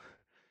hurdle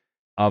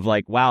of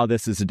like, wow,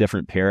 this is a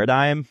different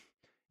paradigm,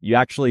 you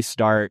actually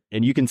start,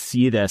 and you can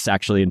see this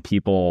actually in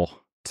people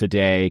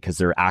today because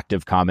they're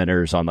active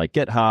commenters on like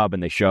GitHub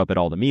and they show up at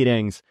all the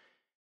meetings.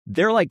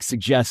 They're like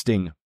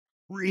suggesting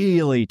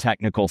really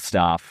technical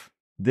stuff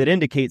that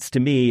indicates to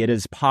me it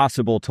is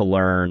possible to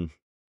learn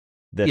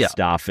this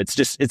stuff.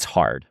 It's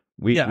hard.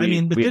 We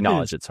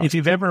acknowledge it's hard. If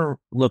you've ever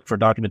looked for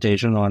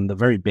documentation on the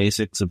very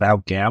basics of how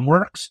GAM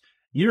works,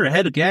 you're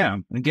ahead of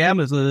GAM. And GAM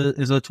is a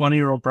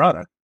 20-year-old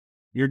product.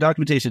 Your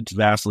documentation is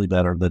vastly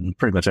better than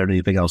pretty much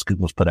anything else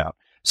Google's put out.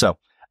 So,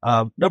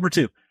 number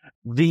 2,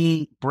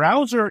 the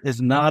browser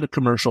is not a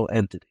commercial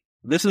entity.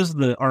 This is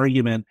the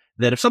argument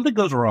that if something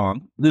goes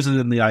wrong, this is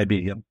in the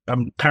IB,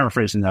 I'm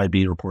paraphrasing the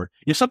IB report.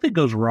 If something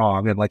goes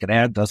wrong and like an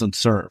ad doesn't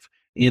serve,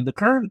 in the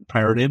current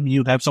paradigm,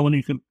 you have someone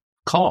you can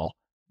call.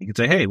 You can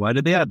say, hey, why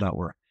did the ad not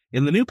work?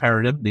 In the new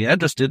paradigm, the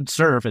ad just didn't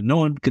serve and no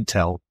one could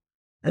tell.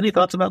 Any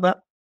thoughts about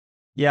that?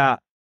 Yeah.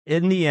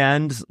 In the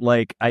end,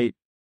 like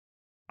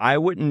I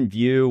wouldn't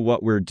view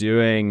what we're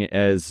doing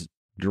as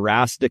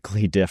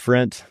drastically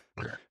different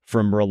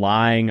from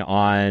relying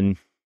on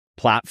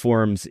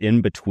platforms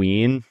in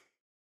between,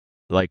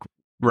 like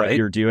what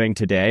you're doing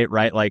today,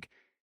 right? Like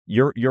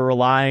you're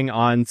relying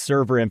on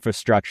server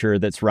infrastructure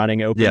that's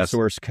running open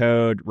source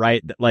code,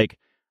 right? Like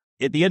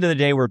at the end of the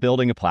day, we're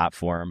building a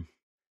platform.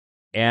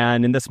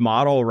 And in this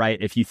model, right,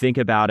 if you think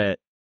about it,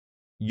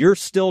 you're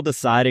still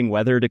deciding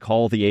whether to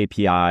call the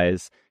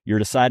APIs. You're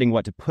deciding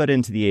what to put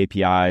into the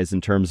APIs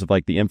in terms of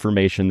like the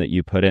information that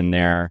you put in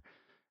there.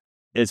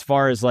 As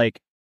far as like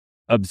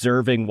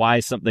observing why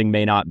something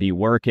may not be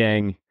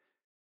working,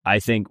 I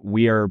think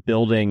we are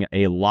building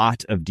a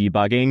lot of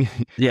debugging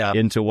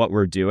into what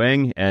we're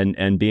doing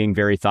and being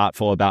very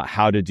thoughtful about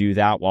how to do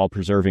that while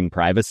preserving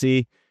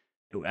privacy.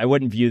 I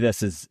wouldn't view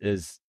this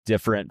as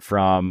different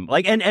from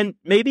like, and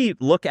maybe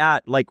look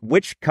at like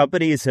which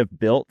companies have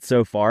built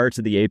so far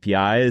to the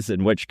APIs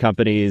and which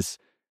companies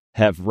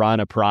have run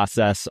a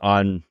process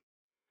on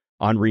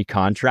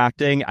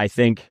recontracting. I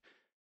think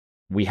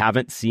we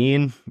haven't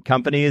seen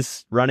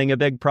companies running a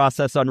big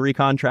process on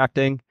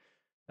recontracting.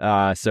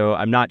 So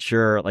I'm not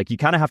sure, like you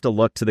kind of have to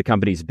look to the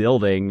companies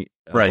building,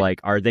 like,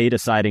 are they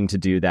deciding to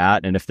do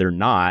that? And if they're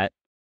not,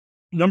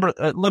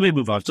 let me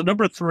move on. So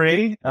number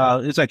 3,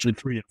 is actually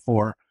 3 and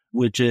 4,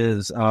 which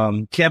is,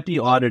 can't be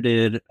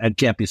audited and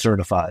can't be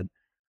certified.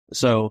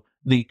 So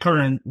the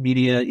current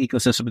media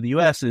ecosystem in the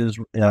US is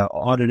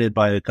audited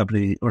by a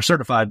company or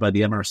certified by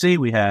the MRC.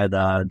 We had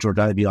George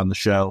Ivey on the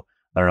show,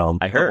 I heard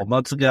a couple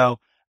months ago.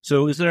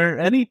 So is there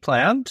any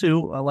plan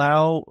to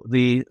allow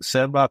the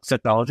sandbox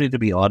technology to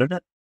be audited?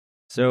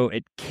 So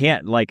it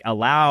can't, like,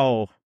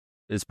 allow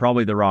is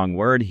probably the wrong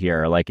word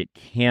here. Like, it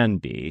can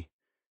be.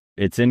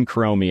 It's in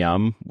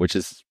Chromium, which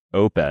is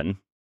open.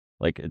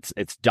 Like,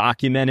 it's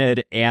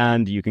documented,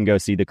 and you can go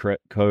see the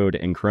code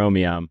in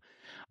Chromium.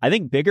 I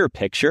think bigger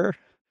picture,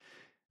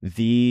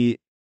 the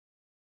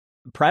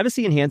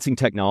privacy-enhancing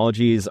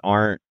technologies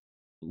aren't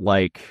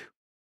like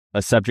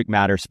a subject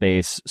matter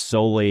space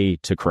solely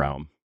to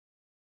Chrome,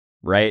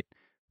 right?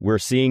 We're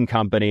seeing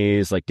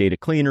companies like data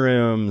clean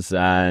rooms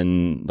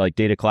and like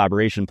data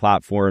collaboration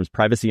platforms,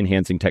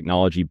 privacy-enhancing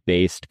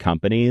technology-based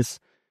companies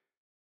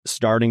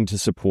starting to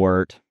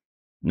support,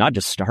 not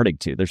just starting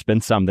to, there's been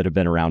some that have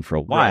been around for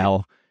a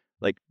while,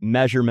 like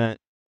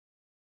measurement,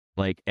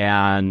 like,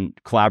 and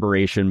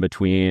collaboration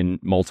between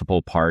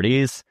multiple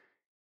parties.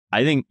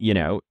 I think,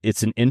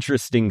 it's an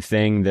interesting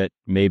thing that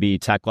maybe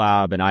Tech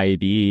Lab and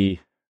IAB,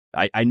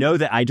 I know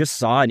that I just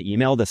saw an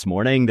email this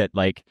morning that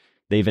like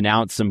they've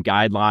announced some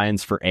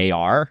guidelines for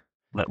AR.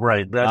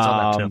 Right. That's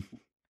on that too.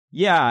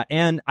 Yeah.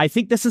 And I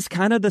think this is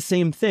kind of the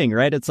same thing,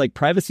 right? It's like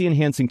privacy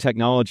enhancing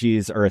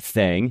technologies are a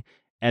thing,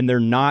 and they're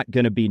not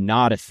going to be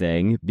not a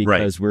thing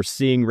because we're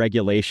seeing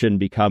regulation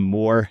become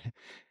more.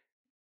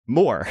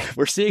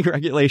 We're seeing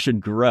regulation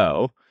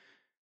grow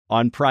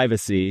on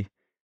privacy.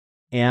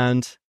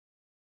 And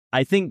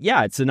I think,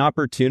 it's an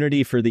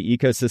opportunity for the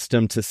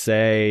ecosystem to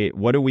say,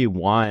 what do we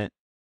want,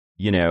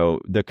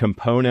 the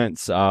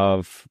components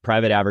of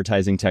private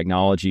advertising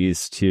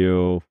technologies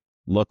to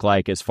look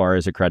like as far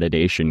as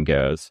accreditation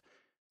goes.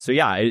 So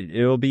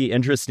it'll be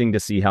interesting to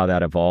see how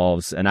that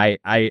evolves. And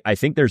I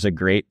think there's a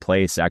great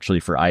place actually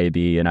for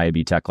IAB and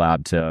IAB Tech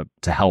Lab to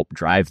help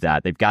drive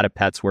that. They've got a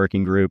PETS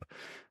working group,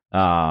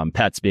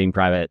 PETS being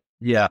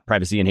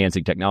privacy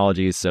enhancing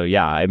technologies. So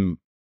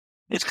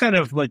it's kind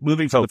of like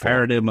moving from the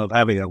paradigm of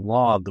having a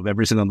log of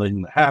every single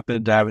thing that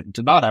happened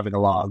to not having a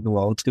log.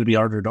 Well, it's going to be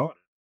harder to audit.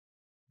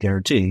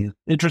 Guarantee.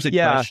 Interesting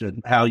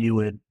question. How you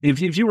would,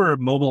 if you were a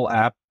mobile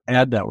app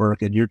ad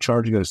network and you're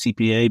charging on a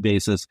CPA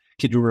basis,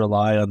 could you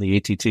rely on the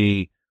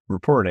ATT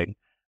reporting,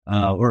 the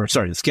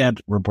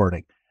SCAD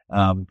reporting,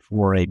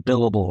 for a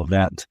billable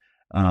event?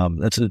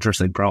 That's an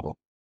interesting problem.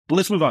 But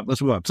let's move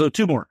on. So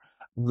 2 more.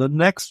 The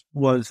next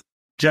was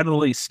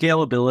generally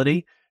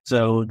scalability.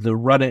 So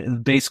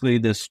basically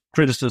this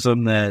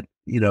criticism that,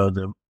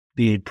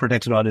 the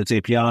protected audience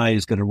API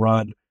is going to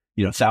run,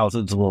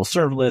 thousands of little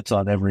servlets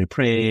on every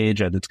page,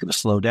 and it's going to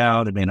slow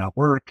down. It may not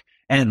work.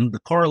 And the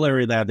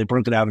corollary of that, they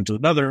broke it out into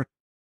another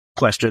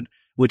question,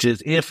 which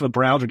is if a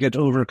browser gets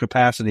over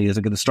capacity, is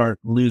it going to start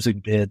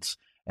losing bids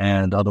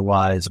and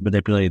otherwise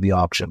manipulating the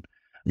auction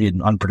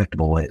in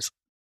unpredictable ways?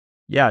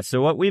 Yeah.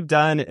 So what we've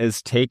done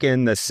is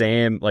taken the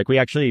same, like we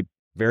actually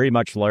very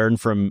much learned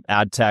from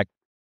ad tech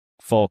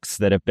folks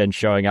that have been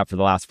showing up for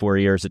the last 4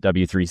 years at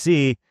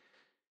W3C,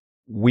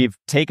 we've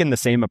taken the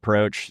same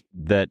approach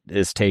that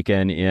is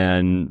taken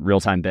in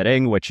real-time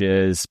bidding, which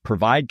is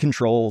provide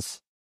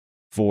controls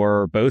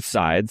for both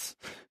sides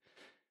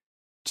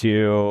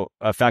to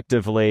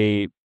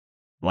effectively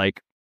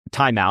like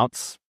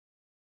timeouts.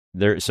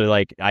 So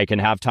like I can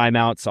have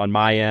timeouts on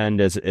my end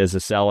as a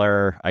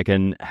seller. I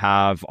can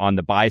have on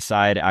the buy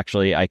side,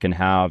 actually, I can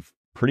have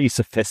pretty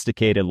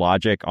sophisticated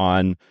logic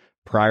on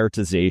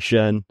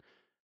prioritization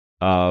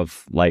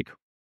of like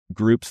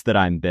groups that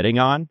I'm bidding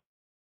on.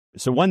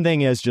 So one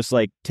thing is just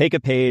like take a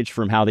page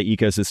from how the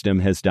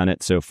ecosystem has done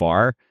it so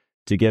far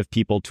to give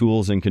people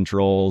tools and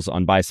controls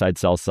on buy side,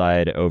 sell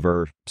side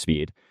over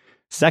speed.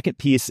 Second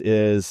piece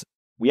is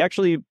we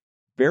actually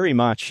very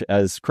much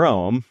as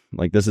Chrome,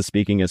 like this is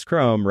speaking as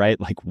Chrome, right?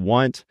 Like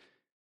want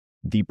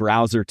the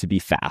browser to be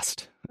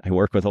fast. I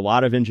work with a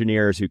lot of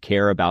engineers who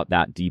care about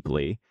that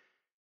deeply.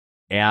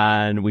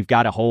 And we've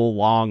got a whole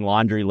long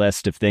laundry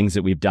list of things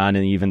that we've done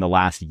in even the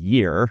last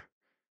year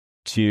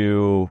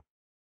to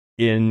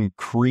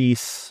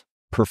increase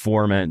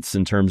performance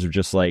in terms of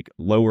just like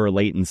lower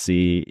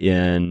latency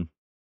in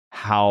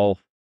how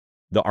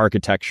the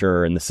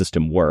architecture and the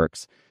system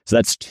works. So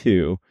that's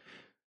two.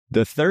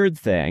 The third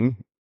thing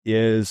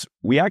is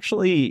we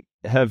actually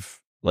have,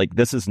 like,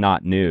 this is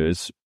not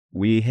news.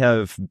 We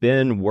have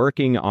been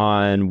working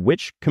on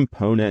which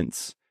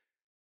components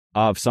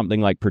of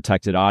something like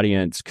protected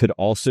audience could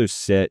also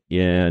sit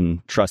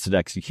in trusted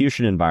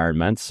execution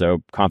environments,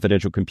 so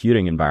confidential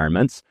computing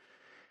environments,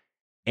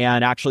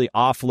 and actually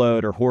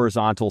offload or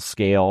horizontal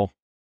scale,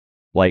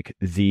 like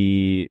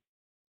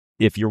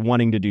if you're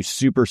wanting to do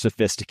super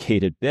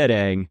sophisticated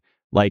bidding,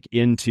 like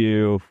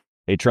into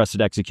a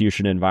trusted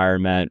execution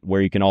environment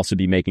where you can also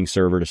be making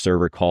server to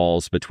server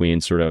calls between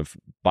sort of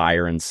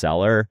buyer and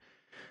seller.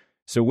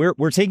 So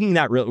we're taking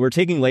we're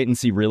taking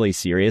latency really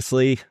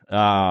seriously.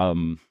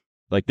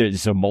 Like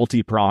there's a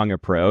multi-prong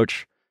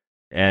approach.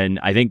 And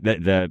I think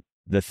that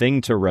the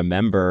thing to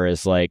remember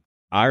is like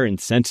our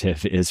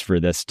incentive is for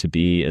this to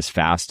be as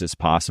fast as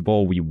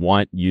possible. We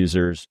want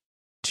users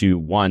to,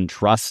 one,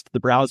 trust the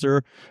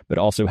browser, but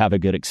also have a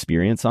good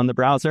experience on the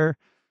browser.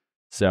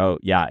 So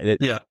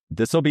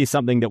this will be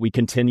something that we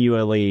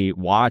continually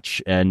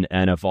watch and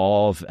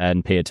evolve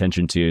and pay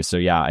attention to. So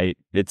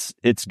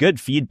it's good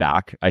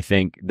feedback. I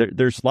think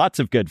there's lots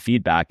of good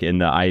feedback in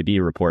the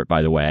IAB report,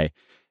 by the way.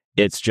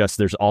 It's just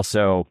there's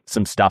also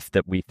some stuff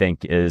that we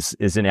think is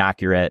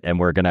inaccurate, and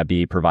we're going to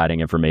be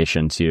providing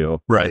information to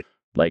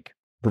like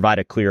provide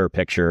a clearer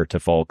picture to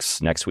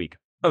folks next week.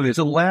 Okay,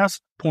 so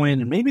last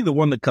point, and maybe the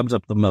one that comes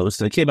up the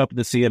most, and it came up in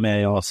the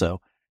CMA also,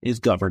 is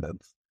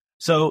governance.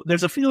 So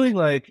there's a feeling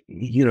like,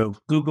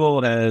 Google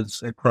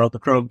the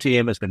Chrome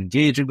team has been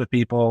engaging with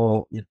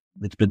people.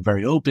 It's been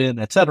very open,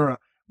 et cetera.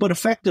 But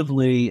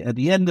effectively, at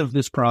the end of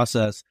this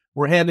process,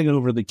 we're handing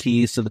over the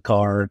keys to the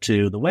car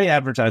to the way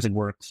advertising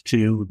works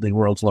to the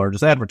world's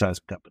largest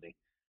advertising company.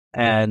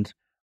 And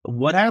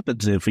what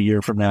happens if a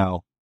year from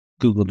now,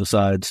 Google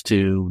decides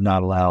to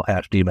not allow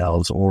hashed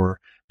emails or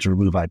to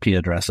remove IP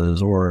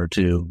addresses or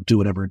to do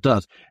whatever it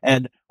does?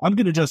 And I'm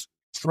going to just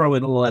throw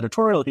in a little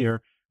editorial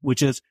here,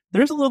 which is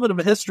there's a little bit of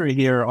a history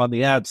here on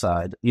the ad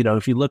side.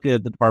 If you look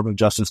at the Department of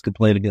Justice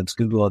complaint against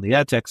Google on the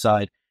ad tech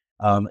side,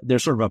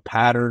 there's sort of a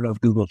pattern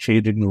of Google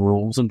changing the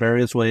rules in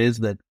various ways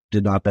that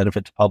did not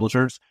benefit to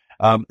publishers.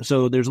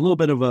 So there's a little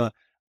bit of a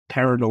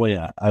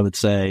paranoia, I would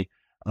say,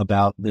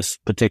 about this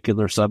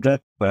particular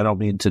subject. But I don't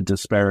mean to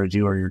disparage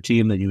you or your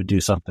team that you would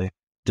do something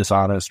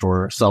dishonest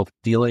or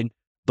self-dealing,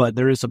 but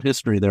there is some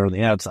history there on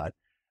the ad side.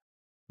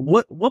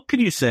 What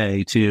can you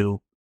say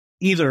to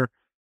either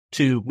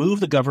to move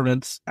the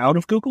governance out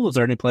of Google? Is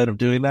there any plan of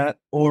doing that?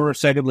 Or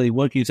secondly,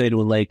 what can you say to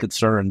allay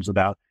concerns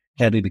about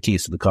handing the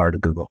keys to the car to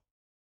Google?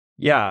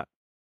 Yeah.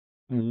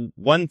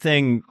 One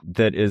thing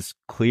that is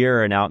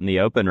clear and out in the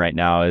open right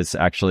now is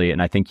actually,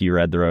 and I think you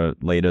read the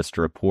latest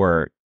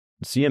report,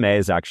 CMA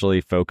is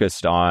actually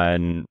focused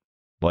on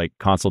like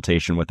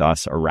consultation with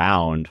us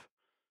around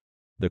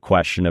the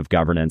question of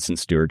governance and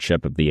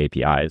stewardship of the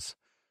APIs.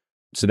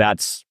 So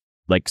that's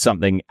like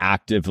something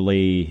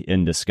actively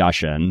in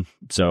discussion.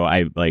 So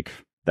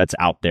that's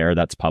out there,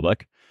 that's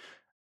public.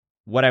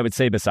 What I would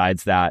say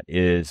besides that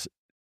is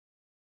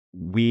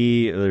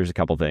there's a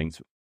couple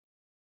things.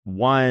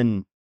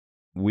 One,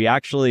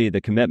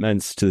 the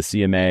commitments to the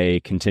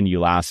CMA continue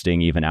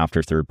lasting even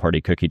after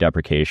third-party cookie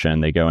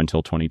deprecation. They go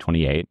until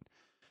 2028.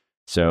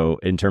 So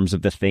in terms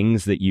of the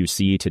things that you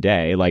see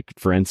today, like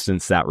for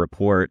instance, that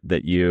report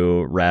that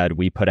you read,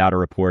 we put out a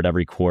report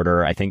every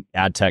quarter. I think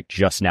AdTech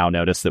just now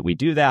noticed that we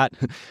do that,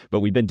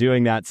 but we've been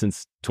doing that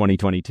since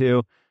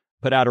 2022.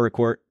 Put out a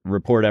report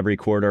every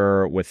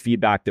quarter with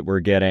feedback that we're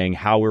getting,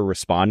 how we're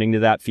responding to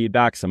that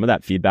feedback. Some of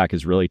that feedback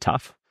is really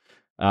tough.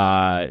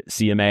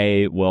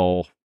 CMA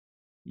will,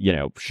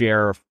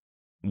 share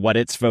what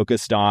it's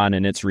focused on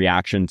and its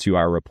reaction to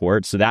our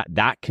report. So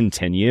that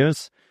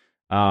continues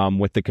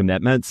with the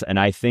commitments. And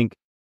I think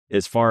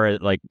as far as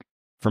like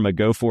from a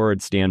go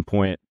forward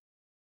standpoint,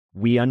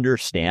 we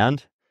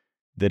understand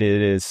that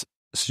it is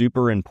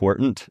super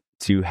important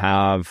to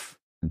have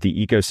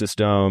the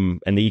ecosystem,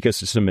 and the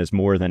ecosystem is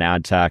more than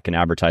ad tech and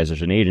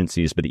advertisers and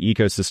agencies, but the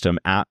ecosystem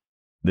at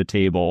the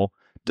table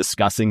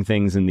discussing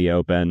things in the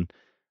open,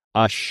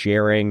 us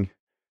sharing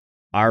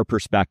our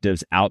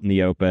perspectives out in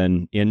the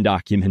open in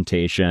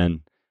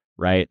documentation,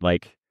 right?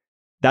 Like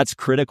that's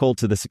critical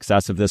to the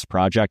success of this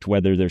project,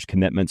 whether there's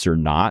commitments or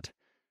not.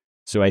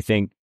 So I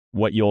think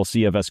what you'll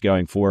see of us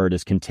going forward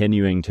is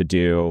continuing to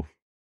do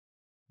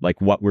like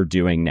what we're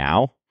doing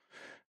now.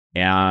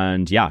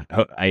 And yeah,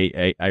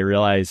 I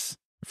realize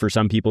for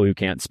some people who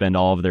can't spend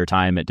all of their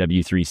time at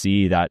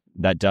W3C,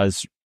 that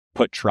does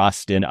put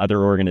trust in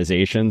other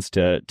organizations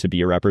to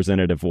be a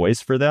representative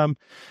voice for them.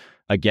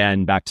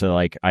 Again, back to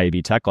like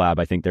IAB Tech Lab,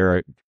 I think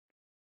there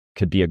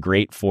could be a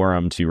great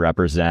forum to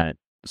represent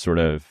sort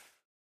of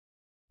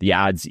the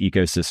ads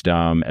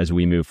ecosystem as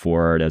we move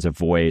forward as a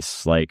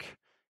voice, like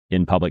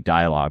in public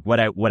dialogue. What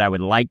I would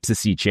like to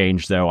see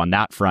change though on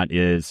that front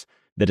is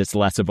that it's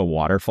less of a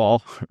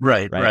waterfall,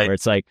 right? Where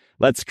it's like,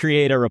 let's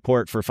create a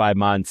report for 5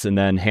 months and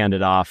then hand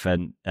it off,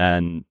 and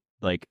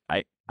like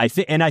I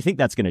think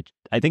that's gonna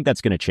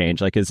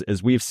change. Like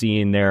as we've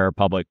seen their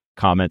public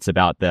comments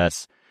about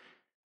this,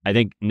 I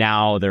think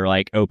now they're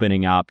like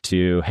opening up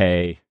to,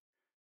 hey,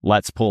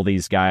 let's pull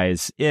these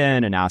guys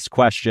in and ask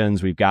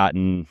questions. We've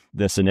gotten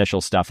this initial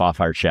stuff off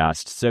our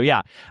chest. So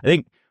yeah, I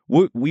think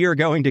we are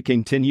going to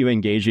continue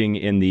engaging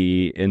in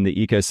the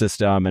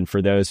ecosystem. And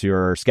for those who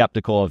are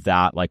skeptical of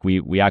that, like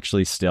we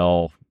actually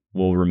still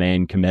will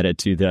remain committed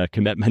to the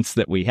commitments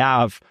that we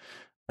have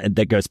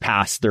that goes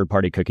past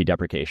third-party cookie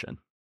deprecation.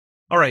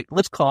 All right,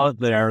 let's call it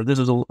there. This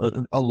is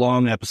a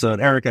long episode.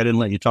 Eric, I didn't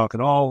let you talk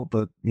at all,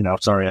 but,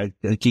 sorry, I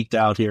geeked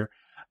out here.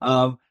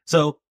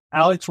 So,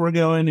 Alex, we're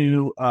going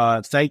to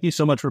thank you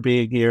so much for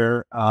being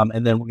here,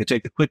 and then we're going to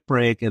take a quick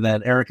break, and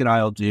then Eric and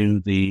I will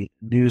do the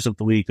news of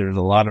the week. There's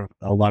a lot of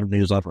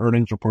news of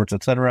earnings reports,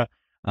 etc.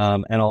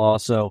 And I'll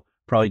also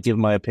probably give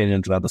my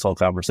opinions about this whole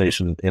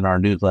conversation in our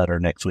newsletter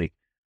next week.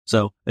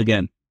 So,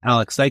 again,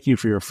 Alex, thank you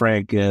for your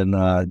frank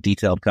and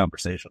detailed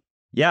conversation.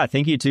 Yeah,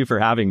 thank you too for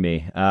having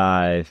me.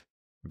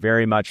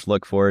 Very much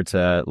look forward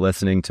to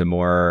listening to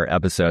more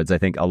episodes. I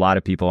think a lot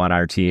of people on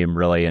our team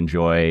really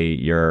enjoy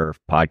your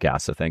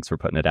podcast. So thanks for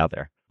putting it out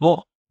there.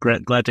 Well,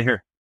 glad to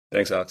hear.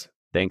 Thanks, Alex.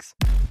 Thanks.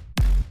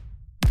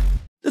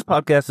 This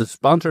podcast is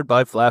sponsored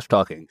by Flash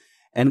Talking.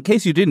 And in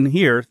case you didn't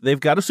hear,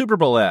 they've got a Super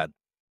Bowl ad.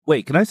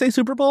 Wait, can I say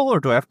Super Bowl or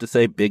do I have to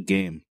say big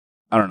game?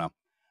 I don't know.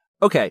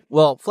 Okay,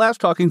 well, Flash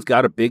Talking's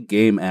got a big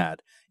game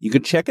ad. You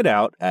can check it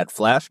out at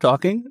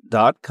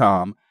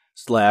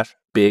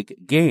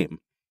flashtalking.com/big game.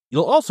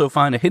 You'll also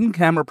find a hidden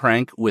camera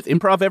prank with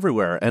improv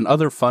everywhere and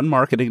other fun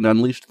marketing to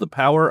unleash the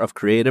power of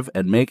creative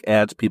and make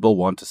ads people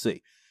want to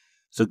see.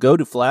 So go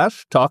to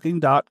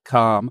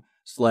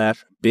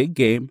flashtalking.com/big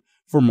game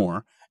for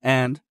more.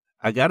 And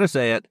I gotta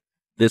say it,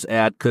 this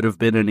ad could have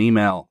been an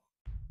email.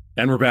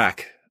 And we're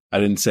back. I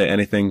didn't say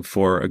anything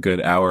for a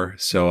good hour,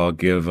 so I'll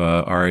give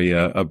Ari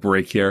a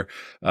break here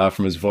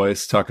from his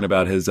voice, talking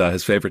about his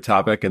favorite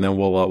topic, and then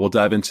we'll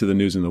dive into the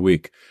news in the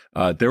week.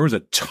 There was a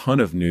ton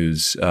of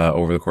news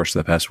over the course of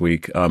the past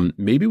week.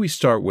 Maybe we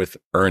start with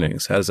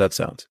earnings. How does that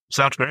sound?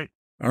 Sounds great.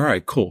 All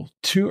right, cool.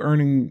 2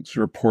 earnings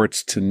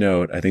reports to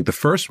note. I think the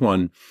first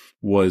one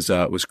was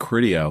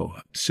Criteo.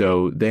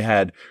 So they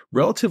had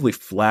relatively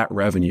flat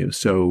revenue.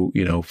 So,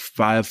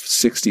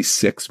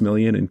 $566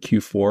 million in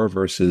Q4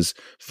 versus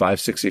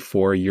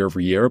 $564 year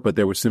over year. But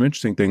there was some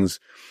interesting things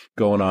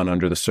going on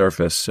under the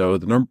surface. So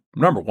the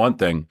number one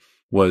thing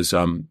was,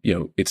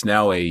 it's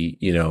now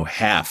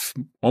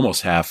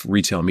almost half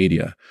retail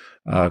media.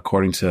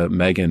 According to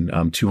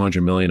Megan,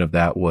 200 million of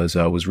that was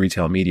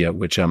retail media,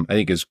 which I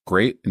think is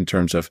great in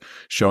terms of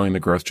showing the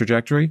growth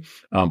trajectory.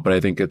 But I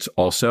think it's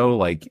also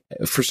like,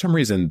 for some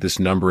reason, this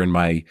number in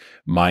my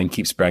mind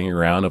keeps banging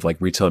around of like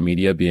retail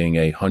media being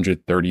a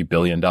 $130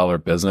 billion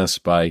business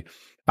by,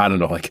 I don't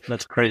know, like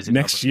that's crazy.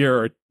 Next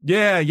year.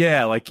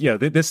 Yeah. Like,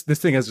 this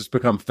thing has just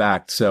become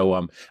fact.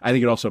 So, I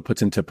think it also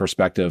puts into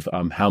perspective,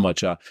 how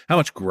much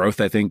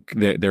growth I think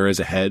there is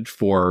ahead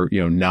for,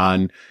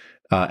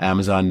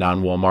 Amazon,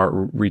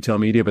 non-Walmart retail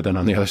media, but then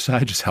on the other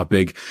side, just how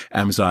big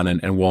Amazon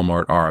and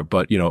Walmart are.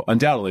 But,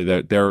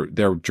 undoubtedly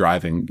they're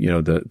driving,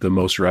 the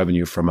most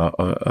revenue from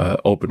a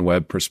open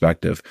web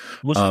perspective.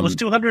 Was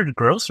 200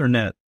 gross or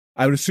net?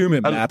 I would assume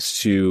it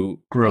maps to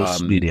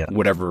gross media,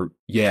 whatever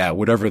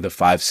the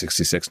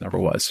 566 number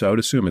was. So I would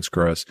assume it's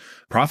gross.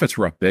 Profits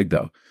were up big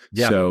though.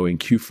 Yeah. So in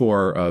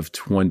Q4 of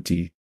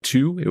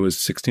 22, it was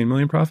 16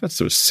 million profits.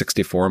 So it was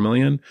 64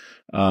 million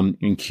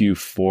in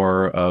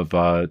Q4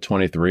 of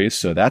 23.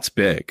 So that's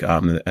big.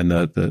 And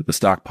the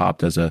stock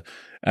popped as a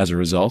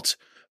result.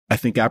 I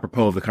think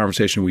apropos of the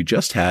conversation we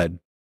just had,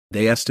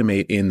 they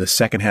estimate in the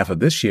second half of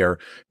this year,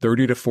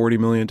 $30 to $40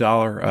 million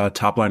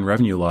top line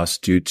revenue loss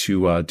due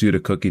to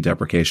cookie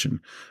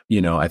deprecation.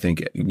 I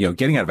think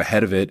getting out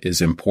ahead of it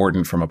is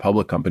important from a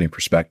public company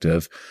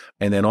perspective.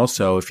 And then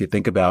also, if you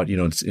think about in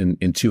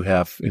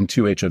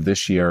 2H of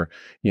this year,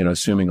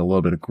 assuming a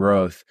little bit of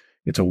growth,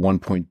 it's a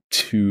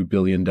 $1.2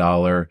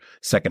 billion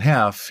second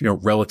half,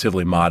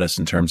 relatively modest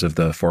in terms of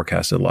the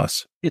forecasted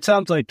loss. It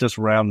sounds like just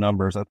round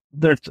numbers.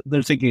 They're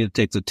thinking it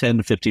takes a 10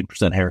 to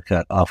 15%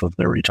 haircut off of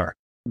their return.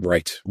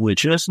 Right.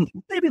 Which is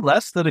maybe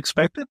less than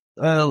expected,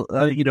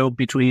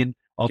 between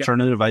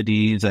alternative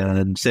IDs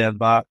and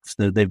Sandbox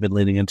that they've been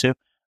leaning into.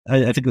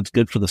 I think it's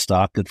good for the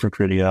stock, good for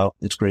Criteo.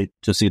 It's great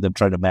to see them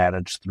try to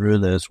manage through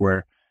this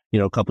where,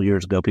 a couple of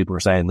years ago, people were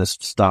saying this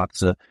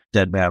stock's a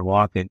dead man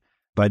walking.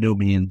 By no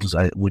means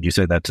would you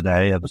say that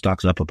today. The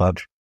stock's up a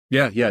bunch.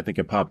 Yeah, I think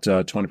it popped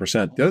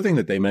 20%. The other thing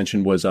that they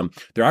mentioned was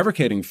they're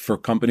advocating for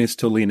companies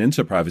to lean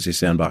into Privacy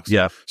Sandbox.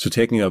 Yeah. So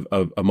taking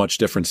a much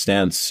different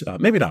stance,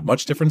 maybe not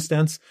much different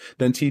stance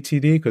than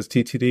TTD, because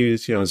TTD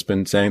is, has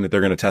been saying that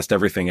they're going to test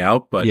everything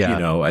out, but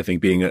I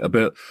think being a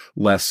bit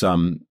less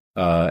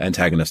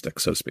antagonistic,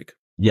 so to speak.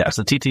 Yeah,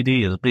 so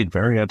TTD is being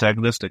very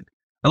antagonistic.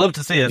 I love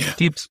to see it. It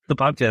keeps the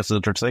podcast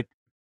interesting.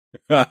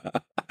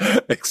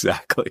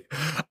 Exactly.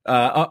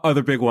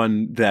 Other big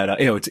one that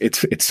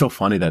it's so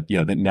funny that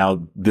that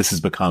now this has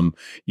become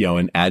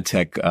an ad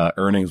tech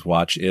earnings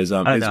watch is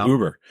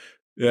Uber.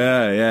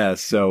 Yeah.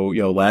 So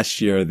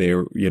last year they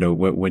were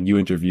when you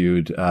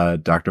interviewed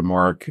Dr.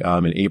 Mark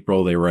in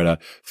April, they were at a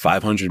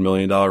 $500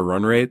 million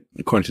run rate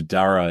according to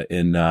Dara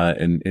in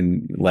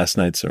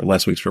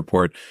last week's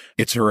report.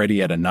 It's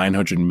already at a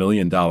 $900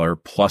 million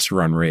plus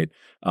run rate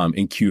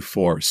in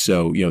Q4.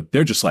 So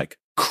they're just like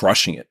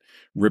crushing it.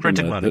 Ripping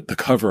the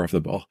cover of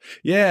the ball.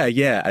 Yeah.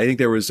 I think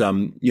there was,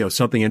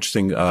 something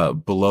interesting,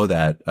 below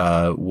that,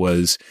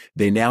 was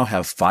they now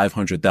have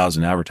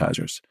 500,000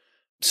 advertisers.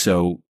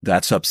 So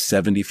that's up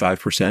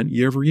 75%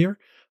 year over year.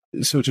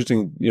 So it's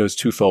interesting, it's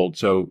twofold.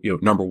 So,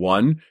 number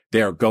one,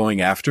 they are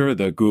going after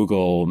the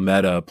Google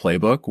Meta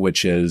playbook,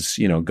 which is,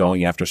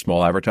 going after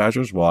small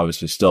advertisers while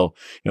obviously still,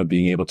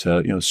 being able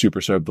to, super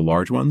serve the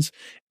large ones.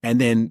 And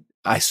then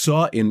I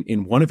saw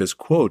in one of his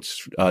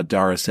quotes,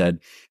 Dara said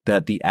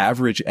that the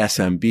average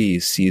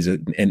SMB sees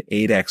an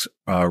 8x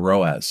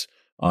ROAS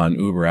on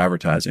Uber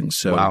advertising.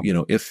 So, wow.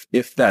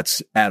 If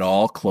that's at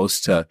all close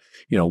to,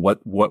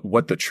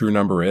 what the true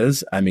number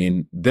is, I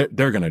mean, they're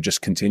going to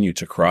just continue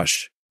to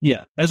crush.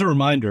 Yeah. As a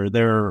reminder,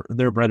 their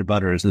bread and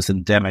butter is this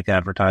endemic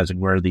advertising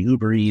where the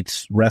Uber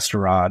Eats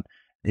restaurant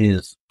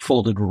is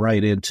folded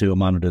right into a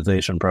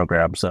monetization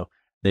program. So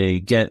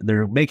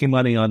they're making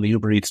money on the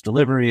Uber Eats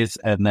deliveries,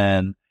 and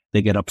then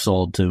they get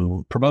upsold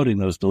to promoting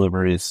those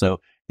deliveries. So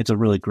it's a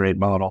really great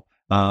model.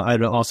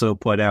 I'd also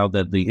point out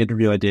that the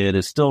interview I did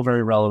is still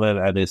very relevant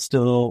and is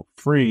still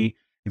free.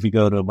 If you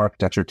go to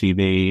Marketecture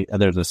TV,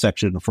 there's a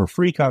section for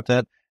free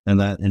content, and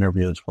that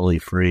interview is fully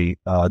free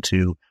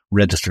to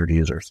registered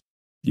users.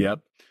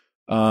 Yep.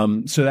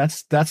 So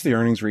that's the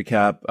earnings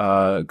recap.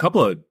 A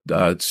couple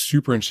of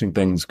super interesting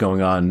things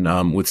going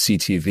on with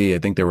CTV. I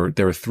think there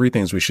were three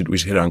things we should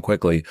hit on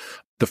quickly.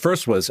 The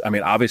first was,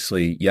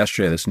 obviously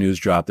yesterday this news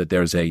dropped that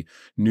there's a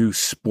new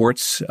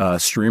sports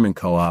streaming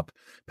co-op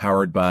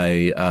powered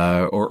by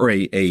or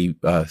a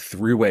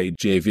three-way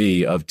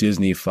JV of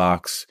Disney,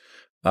 Fox,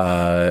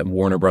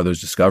 Warner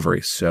Brothers Discovery.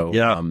 So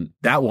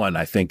that one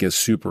I think is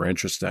super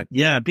interesting.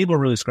 Yeah, people are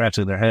really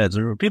scratching their heads.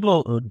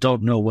 People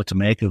don't know what to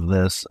make of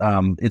this.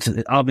 It's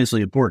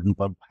obviously important,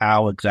 but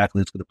how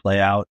exactly it's going to play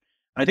out.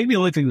 I think the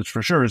only thing that's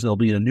for sure is there'll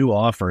be a new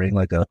offering,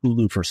 like a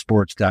Hulu for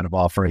sports kind of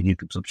offering you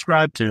can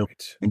subscribe to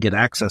and get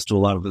access to a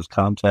lot of this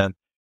content.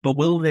 But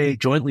will they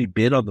jointly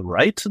bid on the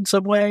rights in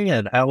some way?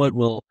 And how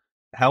will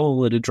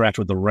it interact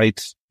with the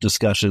rights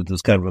discussions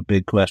is kind of a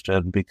big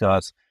question,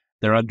 because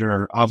they're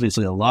under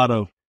obviously a lot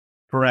of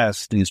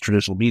press, these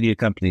traditional media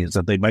companies,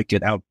 that they might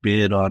get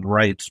outbid on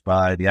rights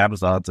by the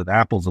Amazons and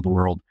Apples of the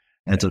world.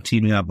 And so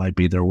teaming up might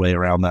be their way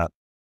around that.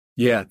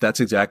 Yeah, that's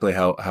exactly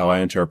how I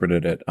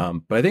interpreted it.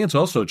 But I think it's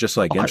also just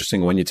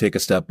interesting when you take a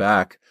step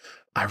back.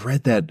 I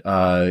read that,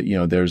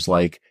 there's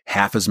like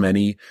half as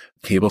many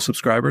cable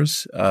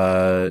subscribers,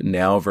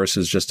 now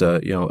versus just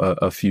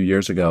a few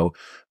years ago.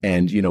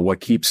 And, what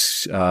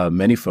keeps,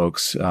 many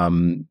folks,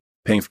 paying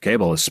for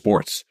cable is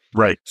sports.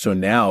 Right. So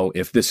now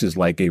if this is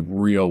like a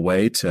real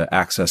way to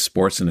access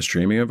sports in a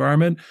streaming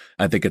environment,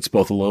 I think it's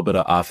both a little bit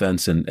of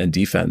offense and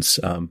defense.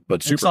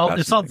 But super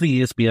it's solved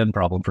the ESPN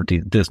problem for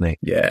Disney.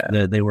 Yeah.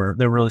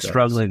 They're really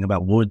struggling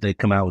about would they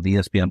come out with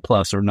ESPN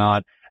Plus or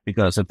not,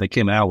 because if they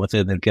came out with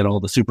it, they'd get all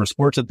the super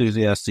sports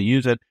enthusiasts to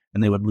use it,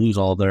 and they would lose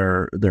all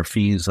their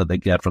fees that they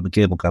get from the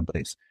cable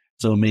companies.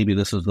 So maybe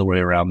this is the way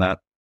around that.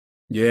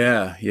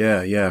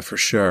 Yeah, for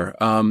sure.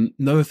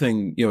 Another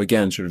thing,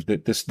 again, sort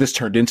of this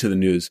turned into the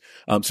news.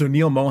 So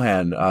Neil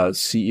Mohan,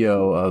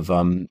 CEO of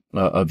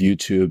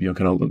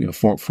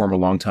YouTube, former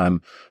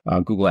longtime,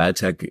 Google ad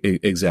tech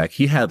exec,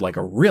 he had like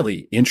a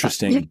really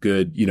interesting,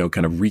 good,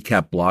 kind of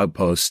recap blog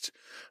post,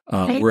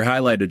 where he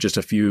highlighted just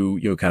a few,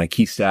 kind of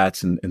key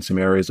stats and some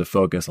areas of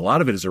focus. A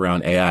lot of it is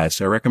around AI.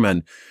 So I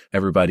recommend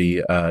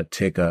everybody,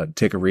 take a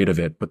read of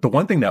it. But the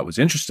one thing that was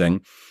interesting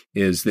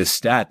is this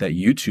stat that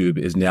YouTube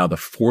is now the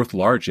fourth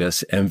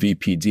largest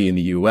MVPD in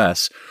the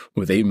US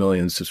with 8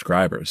 million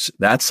subscribers.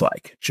 That's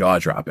like jaw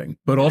dropping,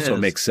 but also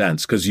makes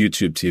sense because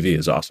YouTube TV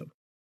is awesome.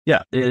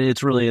 Yeah,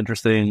 it's really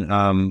interesting.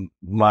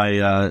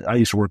 I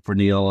used to work for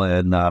Neil,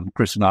 and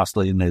Kristen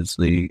Ostling is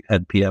the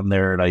head PM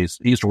there, and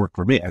he used to work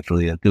for me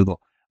actually at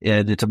Google.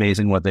 And it's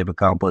amazing what they've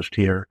accomplished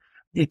here.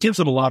 It gives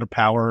them a lot of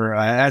power.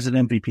 As an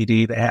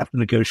MVPD, they have to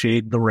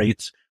negotiate the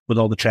rates with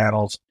all the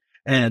channels,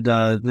 and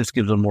this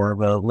gives them more of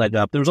a leg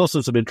up. There's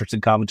also some interesting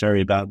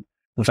commentary about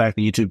the fact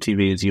that YouTube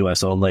TV is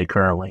US only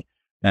currently,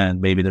 and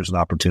maybe there's an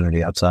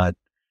opportunity outside.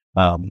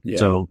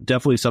 So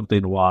definitely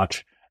something to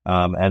watch.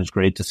 And it's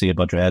great to see a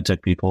bunch of ad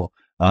tech people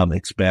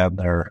expand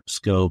their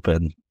scope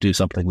and do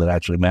something that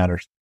actually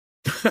matters.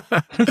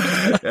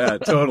 Yeah,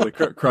 totally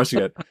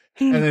crushing it.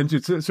 And then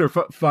just sort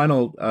of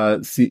final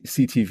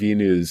CTV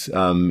news,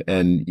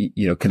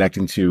 and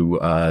connecting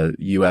to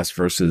U.S.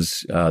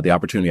 versus the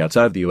opportunity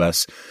outside of the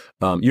U.S.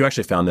 You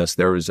actually found this.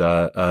 There was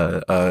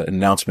an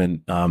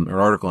announcement, an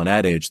article in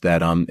Ad Age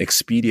that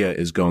Expedia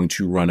is going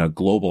to run a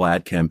global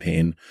ad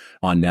campaign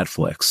on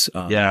Netflix.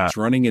 It's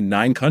running in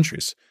 9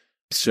 countries.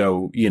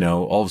 So,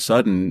 all of a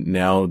sudden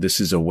now this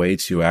is a way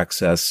to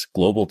access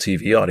global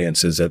TV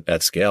audiences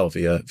at scale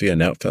via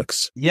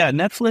Netflix. Yeah,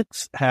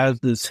 Netflix has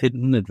this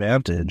hidden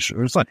advantage,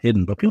 or it's not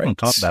hidden, but people don't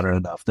talk about it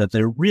enough, that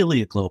they're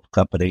really a global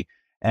company.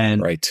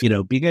 And,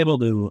 being able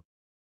to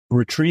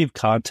retrieve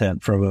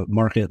content from a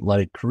market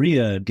like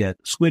Korea and get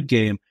Squid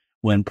Game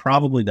when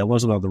probably that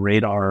wasn't on the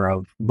radar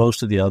of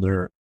most of the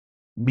other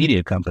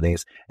media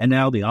companies. And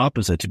now the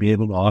opposite, to be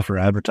able to offer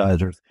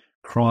advertisers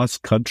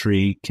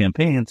cross-country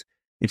campaigns.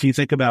 If you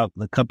think about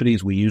the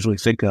companies we usually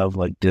think of,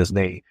 like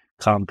Disney,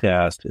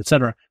 Comcast, et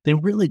cetera, they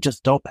really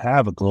just don't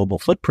have a global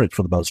footprint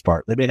for the most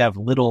part. They may have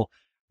little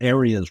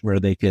areas where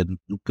they can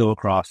go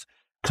across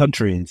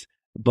countries,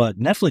 but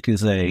Netflix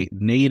is a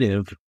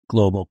native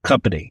global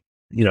company.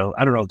 I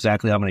don't know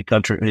exactly how many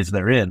countries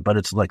they're in, but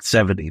it's like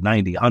 70,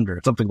 90,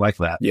 100, something like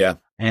that. Yeah.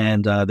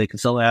 And they can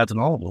sell ads in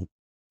all of them.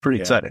 Pretty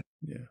exciting.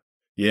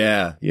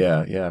 Yeah,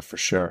 for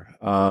sure.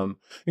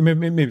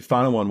 Maybe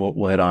final one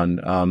we'll hit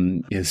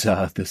on is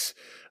this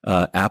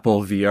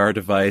Apple VR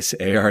device,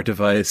 AR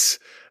device,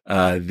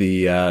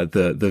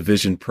 the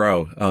Vision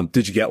Pro.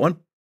 Did you get one?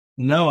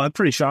 No, I'm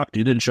pretty shocked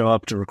you didn't show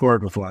up to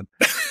record with one.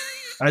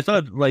 I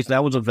thought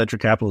that was what venture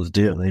capitalists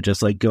do. They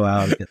just go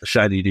out and get the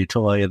shiny new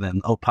toy and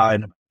then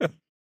opine.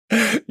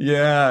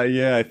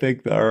 Yeah. I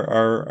think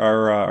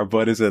our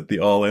buddies at the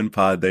All In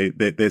Pod,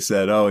 they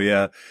said, oh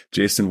yeah,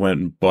 Jason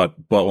went and bought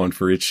one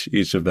for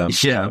each of them.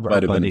 Yeah,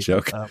 might have been a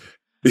joke.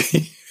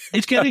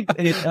 It's getting.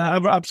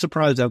 I'm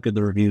surprised how good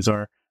the reviews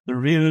are. The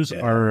reviews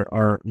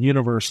are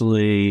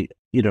universally,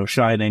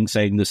 shining,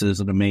 saying this is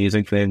an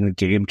amazing thing, a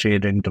game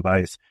changing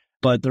device.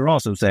 But they're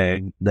also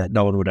saying that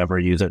no one would ever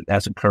use it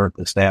as it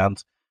currently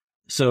stands.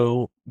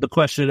 So the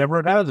question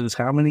everyone has is,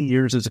 how many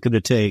years is it going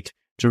to take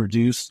to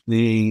reduce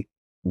the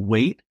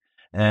weight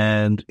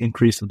and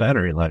increase the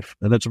battery life?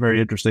 And that's a very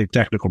interesting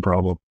technical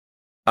problem.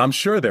 I'm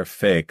sure they're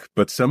fake,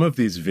 but some of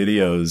these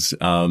videos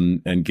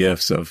and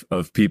GIFs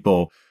of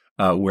people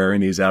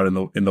wearing these out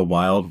in the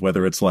wild,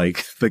 whether it's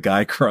like the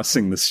guy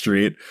crossing the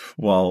street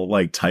while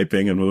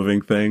typing and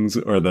moving things,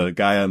 or the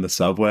guy on the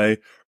subway,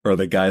 or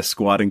the guy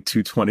squatting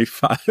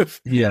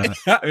 225. Yeah.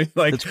 I mean,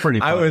 it's pretty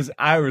funny.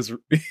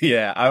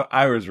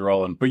 I was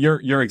rolling, but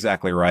you're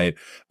exactly right.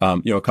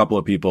 A couple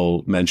of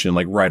people mentioned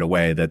right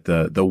away that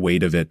the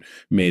weight of it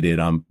made it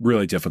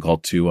really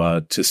difficult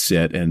to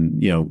sit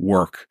and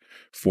work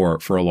for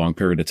a long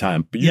period of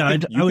time. But you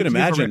can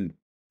imagine.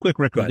 Quick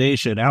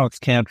recommendation: Alex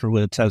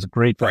Kantrowitz has a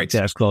great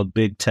podcast called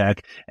Big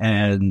Tech,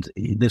 and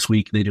this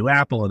week they do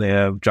Apple, and they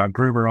have John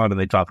Gruber on, and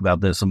they talk about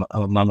this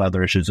among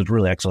other issues. It's a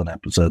really excellent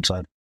episode.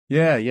 So.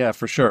 Yeah,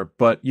 for sure.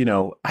 But,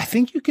 I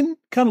think you can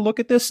kind of look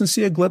at this and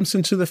see a glimpse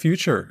into the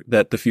future,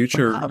 that the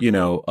future,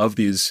 of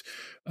these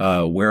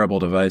wearable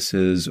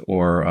devices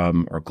or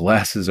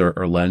glasses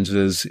or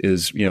lenses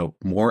is,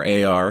 more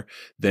AR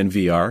than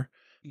VR.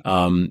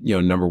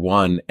 Number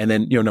one. And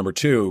then, number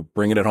two,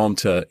 bringing it home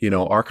to,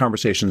 our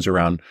conversations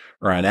around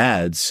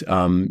ads.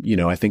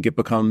 I think it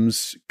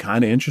becomes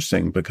kind of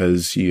interesting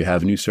because you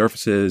have new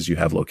surfaces, you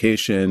have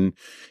location,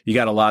 you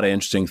got a lot of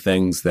interesting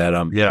things that,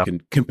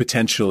 can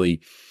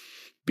potentially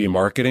be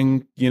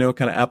marketing, kind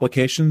of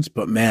applications.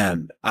 But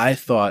man, I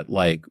thought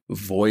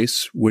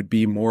voice would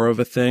be more of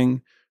a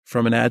thing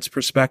from an ads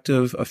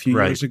perspective a few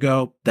years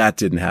ago. That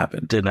didn't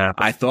happen.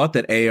 I thought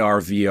that AR,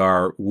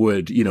 VR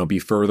would, be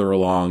further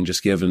along,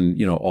 just given,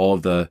 all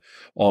of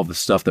the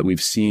stuff that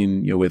we've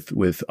seen,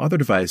 with other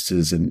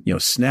devices and,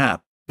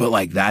 Snap,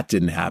 but that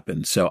didn't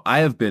happen. So I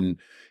have been,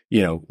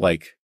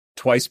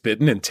 twice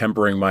bitten and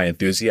tempering my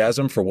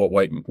enthusiasm for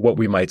what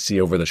we might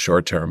see over the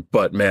short term.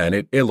 But man,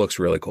 it looks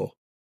really cool.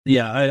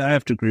 Yeah, I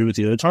have to agree with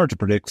you. It's hard to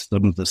predict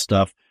some of this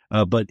stuff.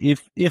 But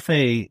if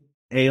a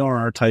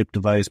AR type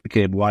device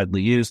became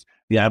widely used,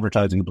 the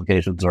advertising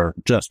implications are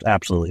just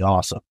absolutely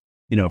awesome.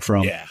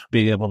 From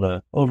being able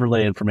to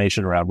overlay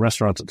information around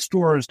restaurants and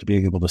stores to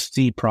being able to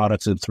see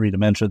products in 3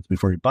 dimensions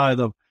before you buy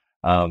them,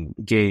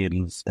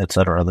 games,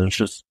 etc. There's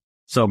just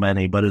so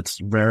many, but it's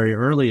very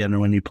early. And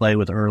when you play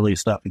with early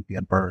stuff, you can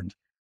get burned.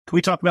 Can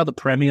we talk about the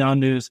Premion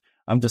news?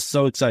 I'm just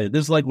so excited.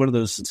 This is one of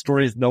those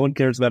stories no one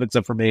cares about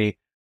except for me.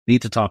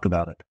 Need to talk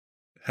about it.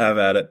 Have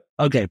at it.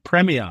 Okay,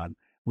 Premion,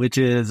 which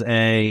is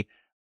a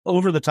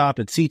over-the-top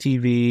and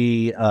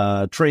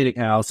CTV trading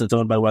house that's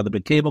owned by one of the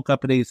big cable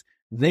companies.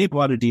 They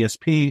bought a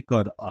DSP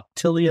called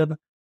Octillion.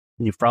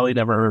 You've probably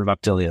never heard of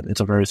Octillion.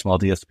 It's a very small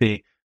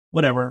DSP.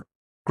 Whatever.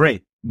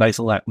 Great. Nice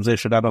little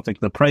acquisition. I don't think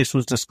the price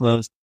was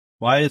disclosed.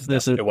 Why is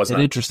this an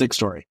interesting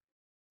story?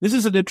 This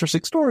is an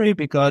interesting story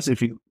because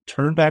if you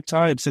turn back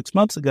time 6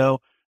 months ago,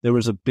 there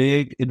was a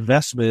big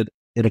investment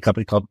in a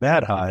company called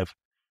MadHive,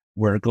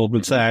 where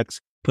Goldman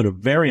Sachs put a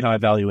very high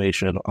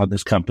valuation on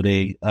this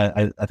company.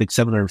 I think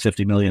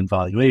 750 million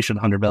valuation,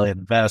 100 million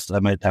invest. I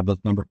might have the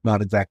number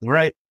not exactly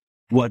right.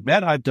 What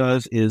MadHive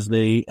does is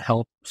they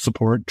help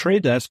support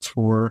trade desks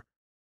for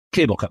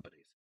cable companies.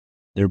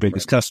 Their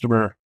biggest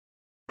customer,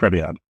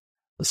 Premion.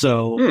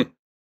 So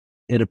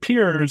it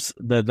appears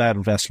that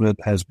investment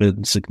has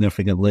been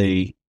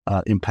significantly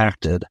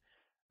impacted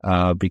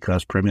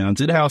because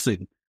Premion's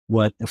in-housing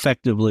what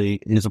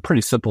effectively is a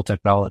pretty simple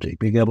technology.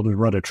 Being able to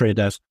run a trade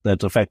desk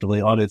that's effectively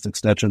on its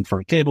extension for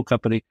a cable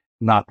company,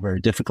 not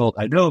very difficult.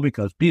 I know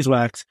because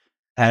Beeswax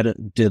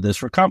did this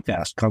for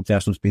Comcast.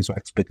 Comcast was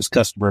Beeswax's biggest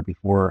customer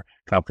before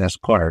Comcast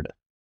acquired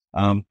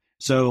it.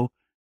 So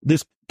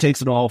this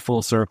takes it all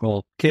full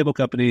circle. Cable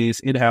companies,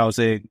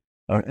 in-housing,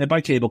 and by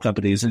cable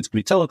companies, it's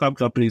going to be telecom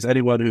companies,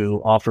 anyone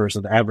who offers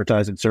an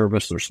advertising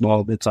service or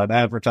small, mid-sized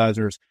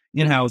advertisers,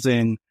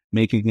 in-housing,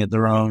 making it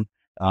their own.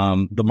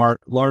 The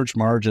large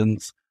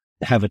margins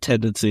have a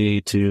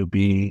tendency to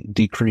be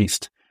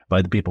decreased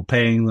by the people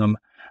paying them.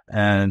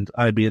 And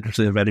I'd be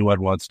interested if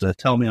anyone wants to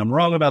tell me I'm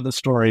wrong about this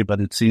story, but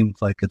it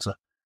seems like it's a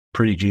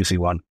pretty juicy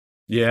one.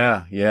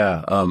 Yeah.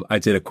 I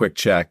did a quick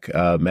check.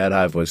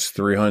 MadHive was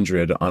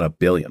 300 on $1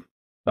 billion.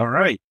 All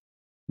right.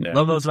 Yeah.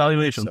 Love those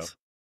valuations.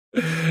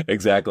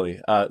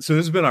 Exactly. So this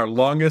has been our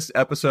longest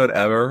episode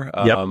ever.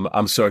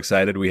 I'm so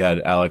excited we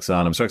had Alex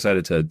on. I'm so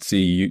excited to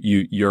see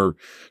you're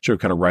sort of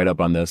kind of right up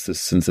on this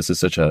since this is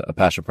such a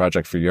passion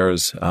project for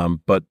yours.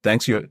 But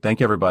thank you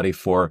everybody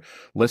for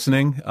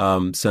listening.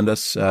 Send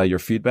us your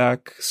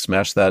feedback,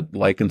 smash that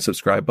like and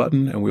subscribe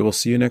button, and we will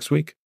see you next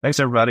week. Thanks,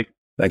 everybody.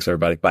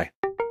 Bye.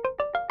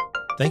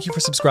 Thank you for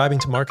subscribing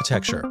to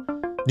Marketecture.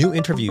 New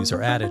interviews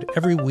are added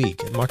every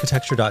week at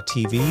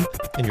marketecture.tv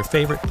and your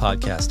favorite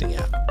podcasting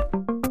app.